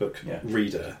non-comics book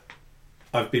reader,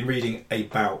 I've been reading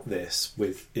about this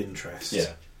with interest.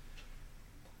 Yeah.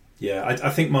 Yeah, I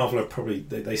think Marvel are probably...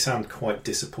 They sound quite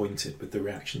disappointed with the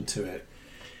reaction to it,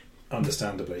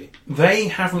 understandably. They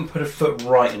haven't put a foot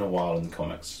right in a while in the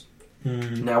comics.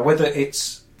 Now, whether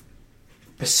it's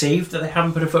perceived that they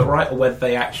haven't put a foot right or whether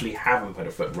they actually haven't put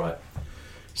a foot right.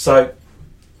 So,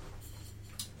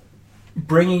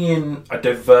 bringing in a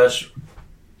diverse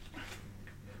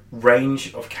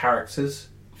range of characters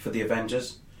for the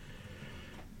Avengers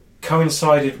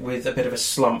coincided with a bit of a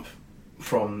slump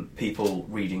from people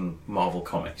reading Marvel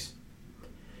comics.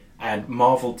 And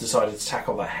Marvel decided to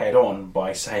tackle that head on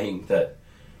by saying that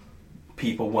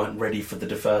people weren't ready for the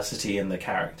diversity in the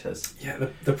characters. Yeah,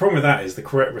 the problem with that is the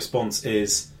correct response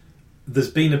is there's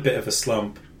been a bit of a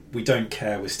slump, we don't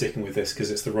care, we're sticking with this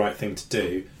because it's the right thing to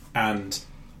do, and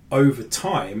over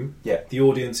time the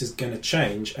audience is going to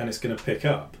change and it's going to pick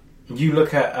up. You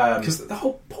look at... Because the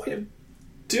whole point of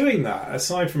doing that,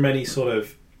 aside from any sort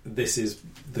of this is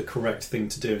the correct thing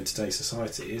to do in today's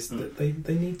society, is that they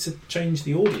need to change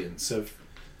the audience of,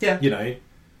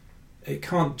 it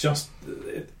can't just...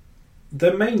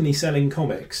 They're mainly selling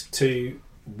comics to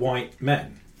white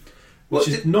men, which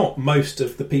is not most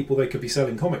of the people they could be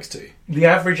selling comics to. The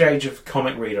average age of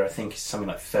comic reader, I think, is something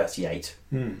like 38.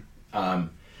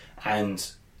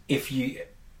 And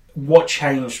what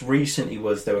changed recently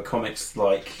was there were comics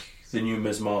like the new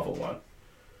Ms. Marvel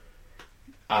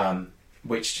one,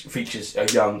 which features a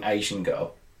young Asian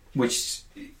girl, which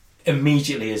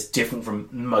immediately is different from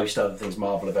most other things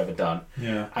Marvel have ever done.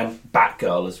 Yeah. And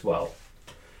Batgirl as well,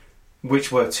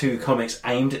 which were two comics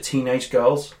aimed at teenage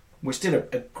girls, which did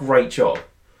a great job.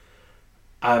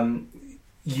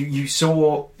 You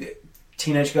saw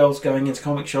teenage girls going into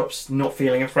comic shops, not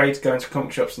feeling afraid to go into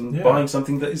comic shops and buying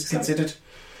something that is considered...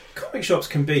 Comic shops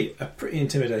can be a pretty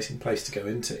intimidating place to go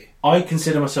into. I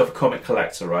consider myself a comic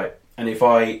collector, right? And if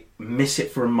I miss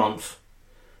it for a month,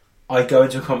 I go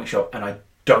into a comic shop and I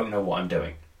don't know what I'm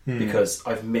doing because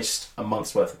I've missed a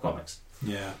month's worth of comics.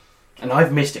 Yeah. And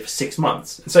I've missed it for 6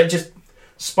 months. And so it just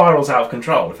spirals out of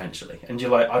control eventually. And you're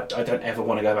like, I don't ever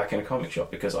want to go back in a comic shop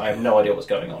because I have no idea what's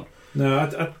going on.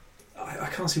 No, I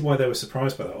can't see why they were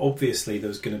surprised by that. Obviously, there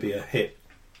was going to be a hit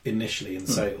initially in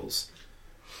sales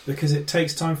because it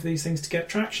takes time for these things to get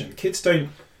traction. Kids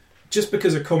don't... Just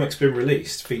because a comic's been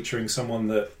released featuring someone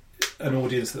that... an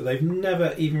audience that they've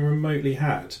never even remotely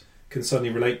had can suddenly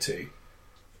relate to,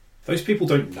 those people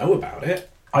don't know about it.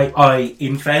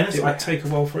 In fairness, it would take a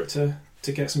while for it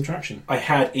to get some traction. I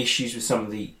had issues with some of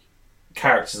the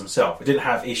characters themselves. I didn't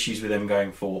have issues with them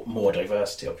going for more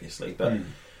diversity, obviously, but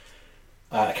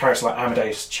a character like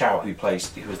Amadeus Cho, who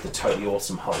was the totally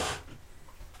awesome Hulk,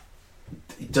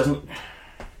 it doesn't...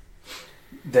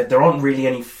 There aren't really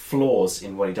any flaws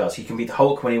in what he does. He can be the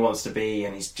Hulk when he wants to be,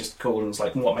 and he's just cool. And it's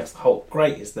like, what makes the Hulk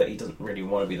great is that he doesn't really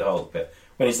want to be the Hulk, but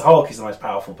when he's the Hulk, he's the most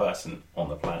powerful person on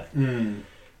the planet.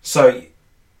 So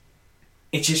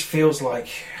it just feels like...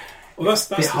 Well, that's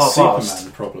the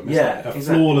Superman problem, isn't it? A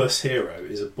exactly. Flawless hero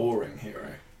is a boring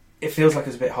hero. It feels like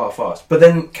it's a bit half-assed. But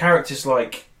then characters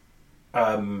like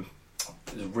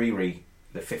Riri,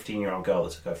 the 15-year-old girl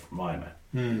that took over from Iron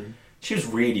Man, she was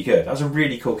really good. That was a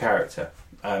really cool character.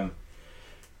 I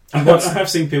have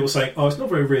seen people saying, "Oh, it's not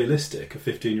very realistic, a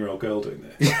 15-year-old girl doing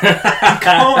this." You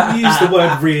can't use the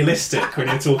word realistic when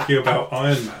you're talking about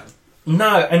Iron Man.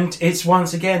 No, and it's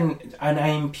once again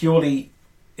aimed purely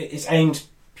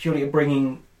at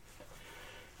bringing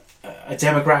a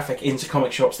demographic into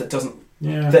comic shops that doesn't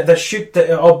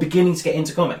that are beginning to get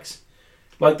into comics.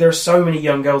 Like, there are so many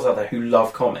young girls out there who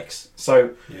love comics.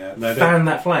 So, fan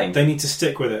that flame. They need to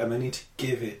stick with it and they need to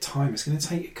give it time. It's going to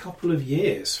take a couple of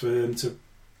years for them to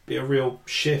be a real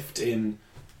shift in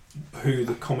who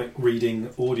the comic reading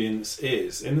audience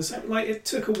is. In the same, like, it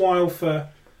took a while for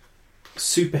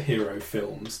superhero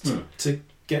films to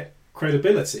get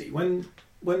credibility. When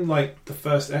like the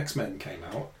first X-Men came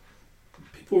out,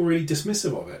 people were really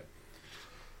dismissive of it.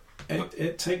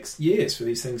 It takes years for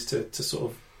these things to sort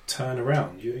of turn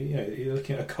around. You're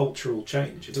looking at a cultural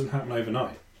change. It doesn't happen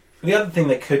overnight. The other thing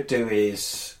they could do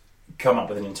is come up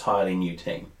with an entirely new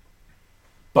team.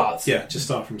 But just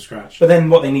start from scratch. But then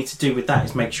what they need to do with that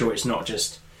is make sure it's not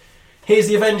just, here's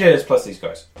the Avengers plus these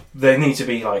guys. They need to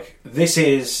be like, this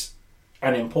is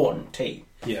an important team.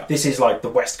 Yeah. This is like the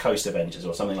West Coast Avengers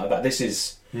or something like that. This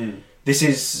is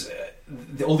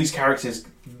all these characters,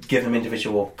 give them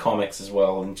individual comics as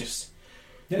well, and just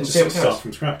start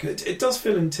from scratch. It does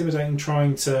feel intimidating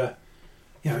trying to,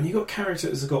 when you've got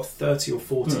characters that have got 30 or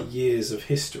 40 years of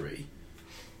history.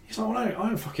 It's like, well, I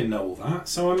don't fucking know all that,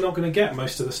 so I'm not going to get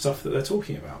most of the stuff that they're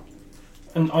talking about.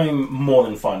 And I'm more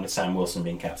than fine with Sam Wilson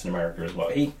being Captain America as well.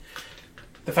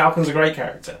 The Falcon's a great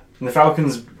character, and the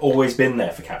Falcon's always been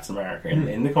there for Captain America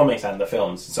in the comics and the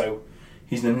films. So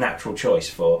he's the natural choice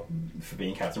for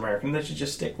being Captain America, and they should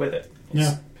just stick with it.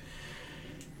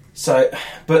 So,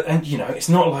 it's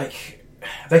not like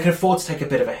they can afford to take a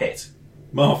bit of a hit.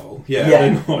 Marvel,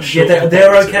 they're not sure.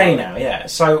 They're okay now.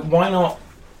 So why not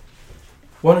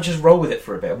just roll with it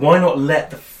for a bit? Why not let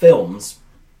the films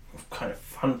kind of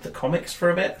fund the comics for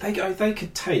a bit? They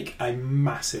could take a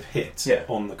massive hit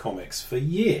on the comics for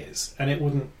years, and it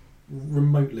wouldn't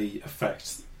remotely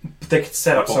affect. But they could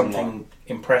set up something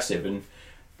impressive, and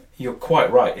you're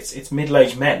quite right. It's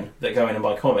middle-aged men that go in and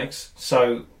buy comics,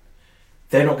 so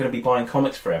they're not going to be buying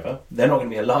comics forever. They're not going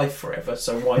to be alive forever.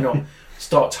 So why not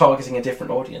start targeting a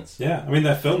different audience? Yeah, I mean,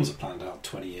 their films are planned out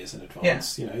 20 years in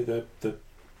advance. Yeah. The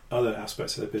other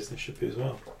aspects of their business should be as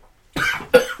well.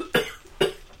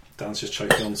 Dan's just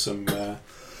choking on some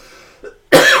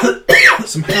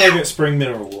Harrogate Spring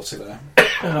mineral water there.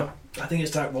 I think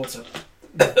it's tap water.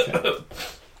 Okay.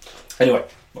 Anyway,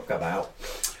 we'll cut that out.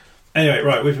 Anyway,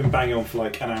 right, we've been banging on for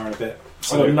like an hour and a bit.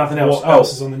 So I've got nothing else. What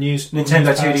else is on the news?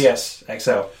 Nintendo 2DS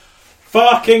XL.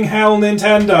 Fucking hell,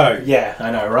 Nintendo! Yeah,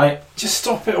 I know, right? Just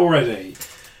stop it already.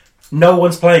 No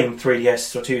one's playing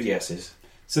 3DS or 2DSs.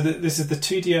 So this is the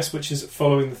 2DS, which is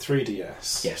following the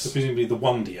 3DS. Yes. So presumably the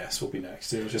 1DS will be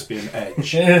next. It'll just be an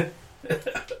Edge.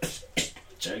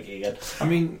 Joking again. I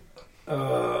mean,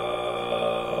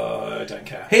 I don't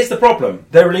care. Here's the problem.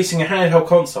 They're releasing a handheld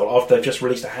console after they've just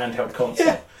released a handheld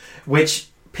console. Which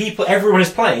everyone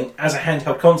is playing as a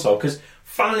handheld console, because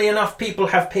funnily enough, people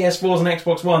have PS4s and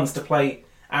Xbox Ones to play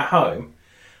at home.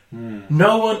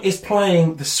 No one is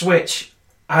playing the Switch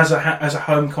as a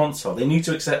home console. They need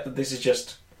to accept that this is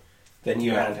just their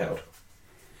new handheld.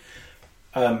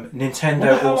 Nintendo. I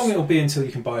wonder how long it'll be until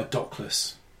you can buy a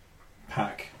dockless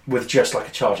pack with just like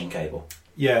a charging cable.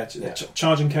 Yeah,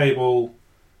 charging cable,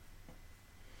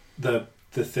 the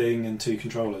thing, and 2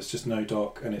 controllers, just no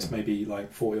dock, and it's maybe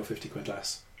like 40 or 50 quid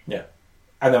less. Yeah,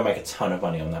 and they'll make a ton of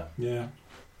money on that. Yeah,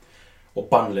 or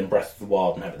bundle in Breath of the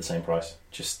Wild and have it the same price.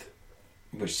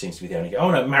 Which seems to be the only.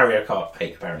 Oh no, Mario Kart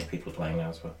 8 apparently people are playing now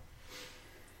as well.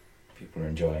 People are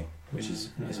enjoying, which is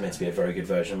meant to be a very good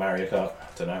version of Mario Kart. I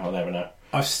don't know, I'll never know.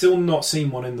 I've still not seen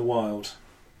one in the wild.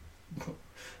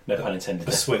 No pun intended.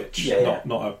 A Switch,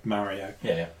 not a Mario.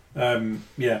 Yeah.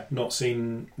 Not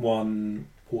seen one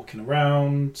walking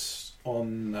around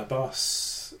on a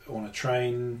bus, on a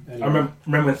train. Anywhere. I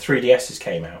remember when 3DSs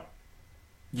came out.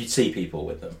 You'd see people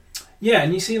with them. Yeah,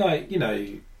 and you see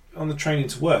on the train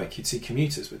into work, you'd see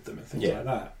commuters with them and things like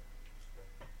that.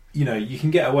 You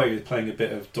can get away with playing a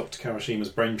bit of Dr. Kawashima's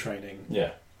Brain Training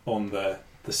on the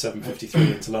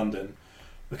 753 into London.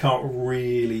 I can't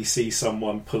really see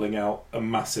someone pulling out a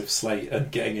massive slate and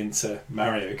getting into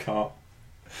Mario Kart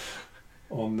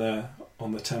on the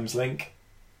Thames Link.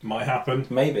 Might happen.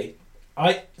 Maybe.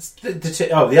 The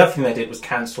other thing they did was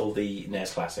cancel the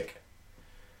NES Classic.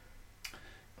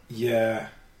 Yeah.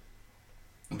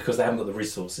 Because they haven't got the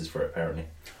resources for it, apparently.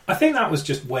 I think that was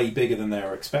just way bigger than they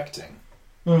were expecting.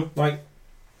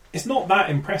 It's not that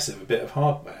impressive, a bit of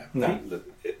hardware. No.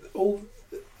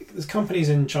 There's companies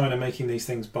in China making these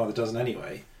things by the dozen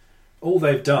anyway. All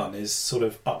they've done is sort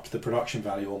of upped the production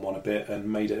value on one a bit and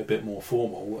made it a bit more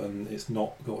formal, and it's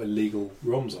not got illegal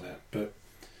ROMs on it. But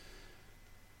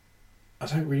I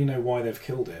don't really know why they've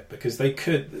killed it, because they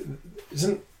could.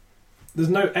 There's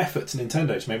no effort to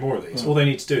Nintendo to make more of these. All they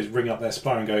need to do is ring up their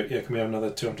supplier and go, "Yeah, can we have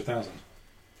another 200,000?"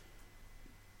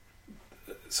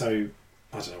 So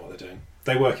I don't know what they're doing.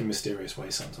 They work in mysterious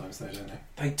ways sometimes, though, don't they?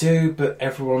 They do, but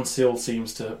everyone still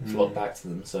seems to flock back to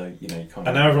them. So you can't.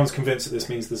 And now everyone's convinced that this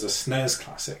means there's a SNES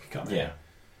Classic coming. Yeah.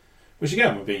 Which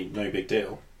again would be no big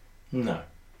deal. No.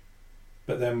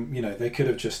 But then they could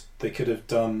have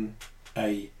done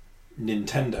a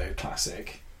Nintendo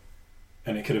Classic,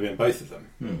 and it could have been both of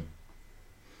them.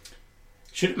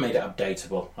 Should have made it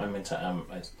updatable. I meant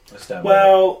to.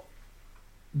 Well,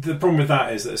 the problem with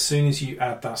that is that as soon as you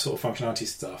add that sort of functionality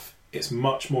stuff, it's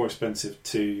much more expensive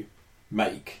to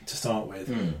make to start with,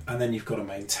 and then you've got to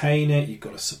maintain it, you've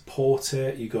got to support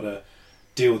it, you've got to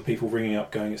deal with people ringing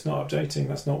up going, "It's not updating,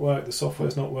 that's not work, the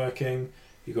software's not working."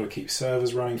 You've got to keep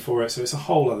servers running for it, so it's a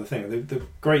whole other thing. The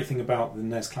great thing about the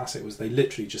NES Classic was they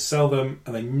literally just sell them,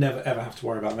 and they never ever have to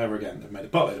worry about them ever again. They've made a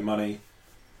buttload of money,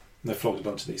 and they've flogged a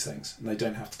bunch of these things, and they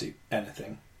don't have to do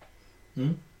anything.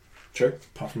 True.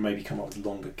 Apart from maybe come up with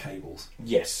longer cables.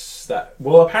 Yes.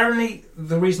 Well, apparently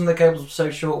the reason the cables were so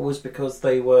short was because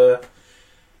they were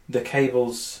the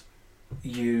cables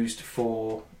used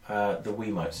for the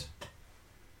Wiimotes.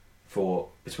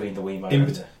 Between the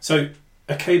Wiimote So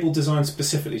a cable designed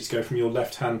specifically to go from your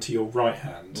left hand to your right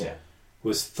hand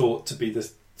was thought to be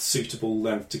the suitable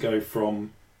length to go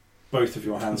from both of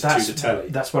your hands to the telly.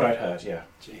 That's what I'd heard, yeah.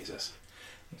 Jesus.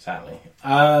 Exactly.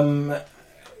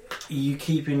 Do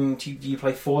you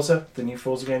play Forza? The new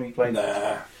Forza game you played?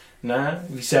 Nah?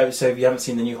 So you haven't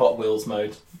seen the new Hot Wheels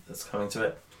mode that's coming to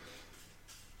it?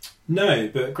 No,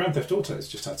 but Grand Theft Auto's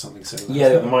just had something similar. Yeah,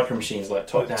 the Micro Machines,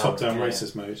 top-down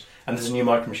racers mode. And there's a new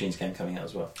Micro Machines game coming out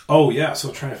as well. Oh yeah, I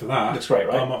saw a trailer for that. Looks great,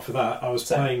 right? I'm up for that. I was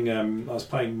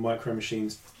playing Micro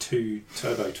Machines 2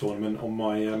 Turbo Tournament on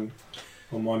my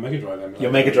Mega Drive emulator.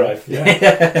 Your Mega Drive?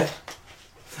 Yeah.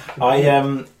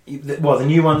 The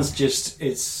new one's just,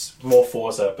 it's more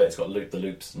Forza, but it's got the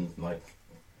loops and like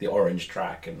the orange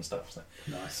track and stuff. So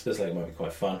nice. Looks like it might be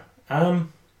quite fun. I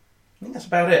think that's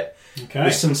about it. Okay.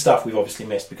 There's some stuff we've obviously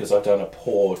missed because I've done a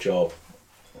poor job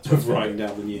of writing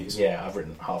down the news. Yeah, I've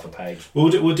written half a page. We'll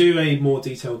do a more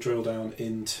detailed drill down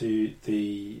into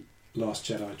the Last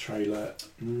Jedi trailer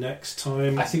next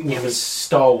time. I think we have a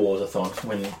Star Wars-a-thon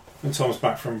when Tom's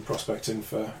back from prospecting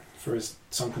for his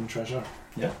sunken treasure.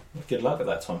 Yeah, good luck with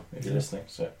that, Tom, if you're listening.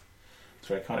 So it's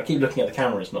very kind. I keep looking at the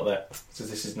camera; it's not there. So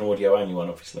this is an audio only one,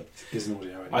 obviously. It is an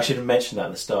audio only. I should have mentioned that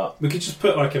at the start. We could just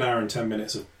put like an hour and 10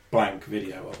 minutes of blank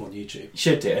video up on YouTube. You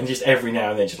should do, and just every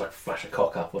now and then, just like flash a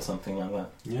cock up or something like that.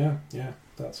 Yeah,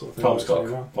 that sort of thing. Tom's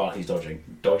cock while he's dogging,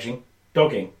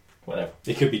 whatever.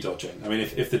 He could be dodging. I mean,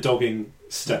 if the dogging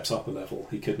steps up a level,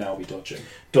 he could now be dodging.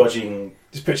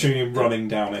 Just picturing him running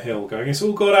down a hill, going, "It's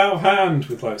all got out of hand,"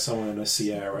 with like someone in a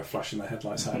Sierra flashing their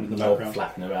headlights out in the background,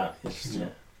 flapping about.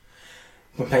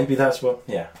 Well, maybe that's what.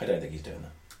 Yeah, I don't think he's doing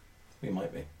that. We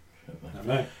might be. I don't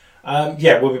know.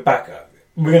 We'll be back.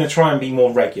 we're going to try and be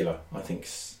more regular, I think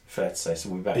it's fair to say. So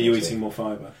we'll be back. Are you next eating week. more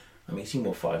fibre? I'm eating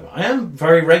more fibre. I am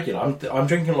very regular. I'm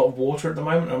drinking a lot of water at the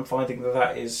moment. I'm finding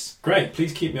that is... Great,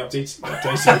 please keep me updated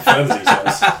with further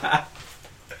details.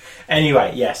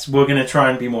 Anyway, yes, we're going to try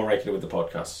and be more regular with the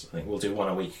podcasts. I think we'll do one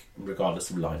a week regardless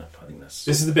of lineup. I think that's...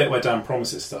 This is the bit where Dan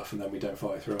promises stuff and then we don't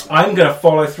follow through on it. I'm going to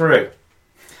follow through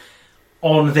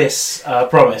on this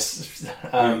promise.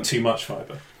 Eating too much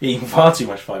fibre. Eating far too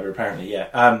much fibre, apparently,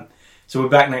 yeah. So we're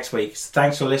back next week.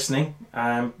 Thanks for listening.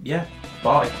 Yeah,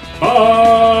 bye.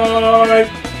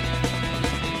 Bye!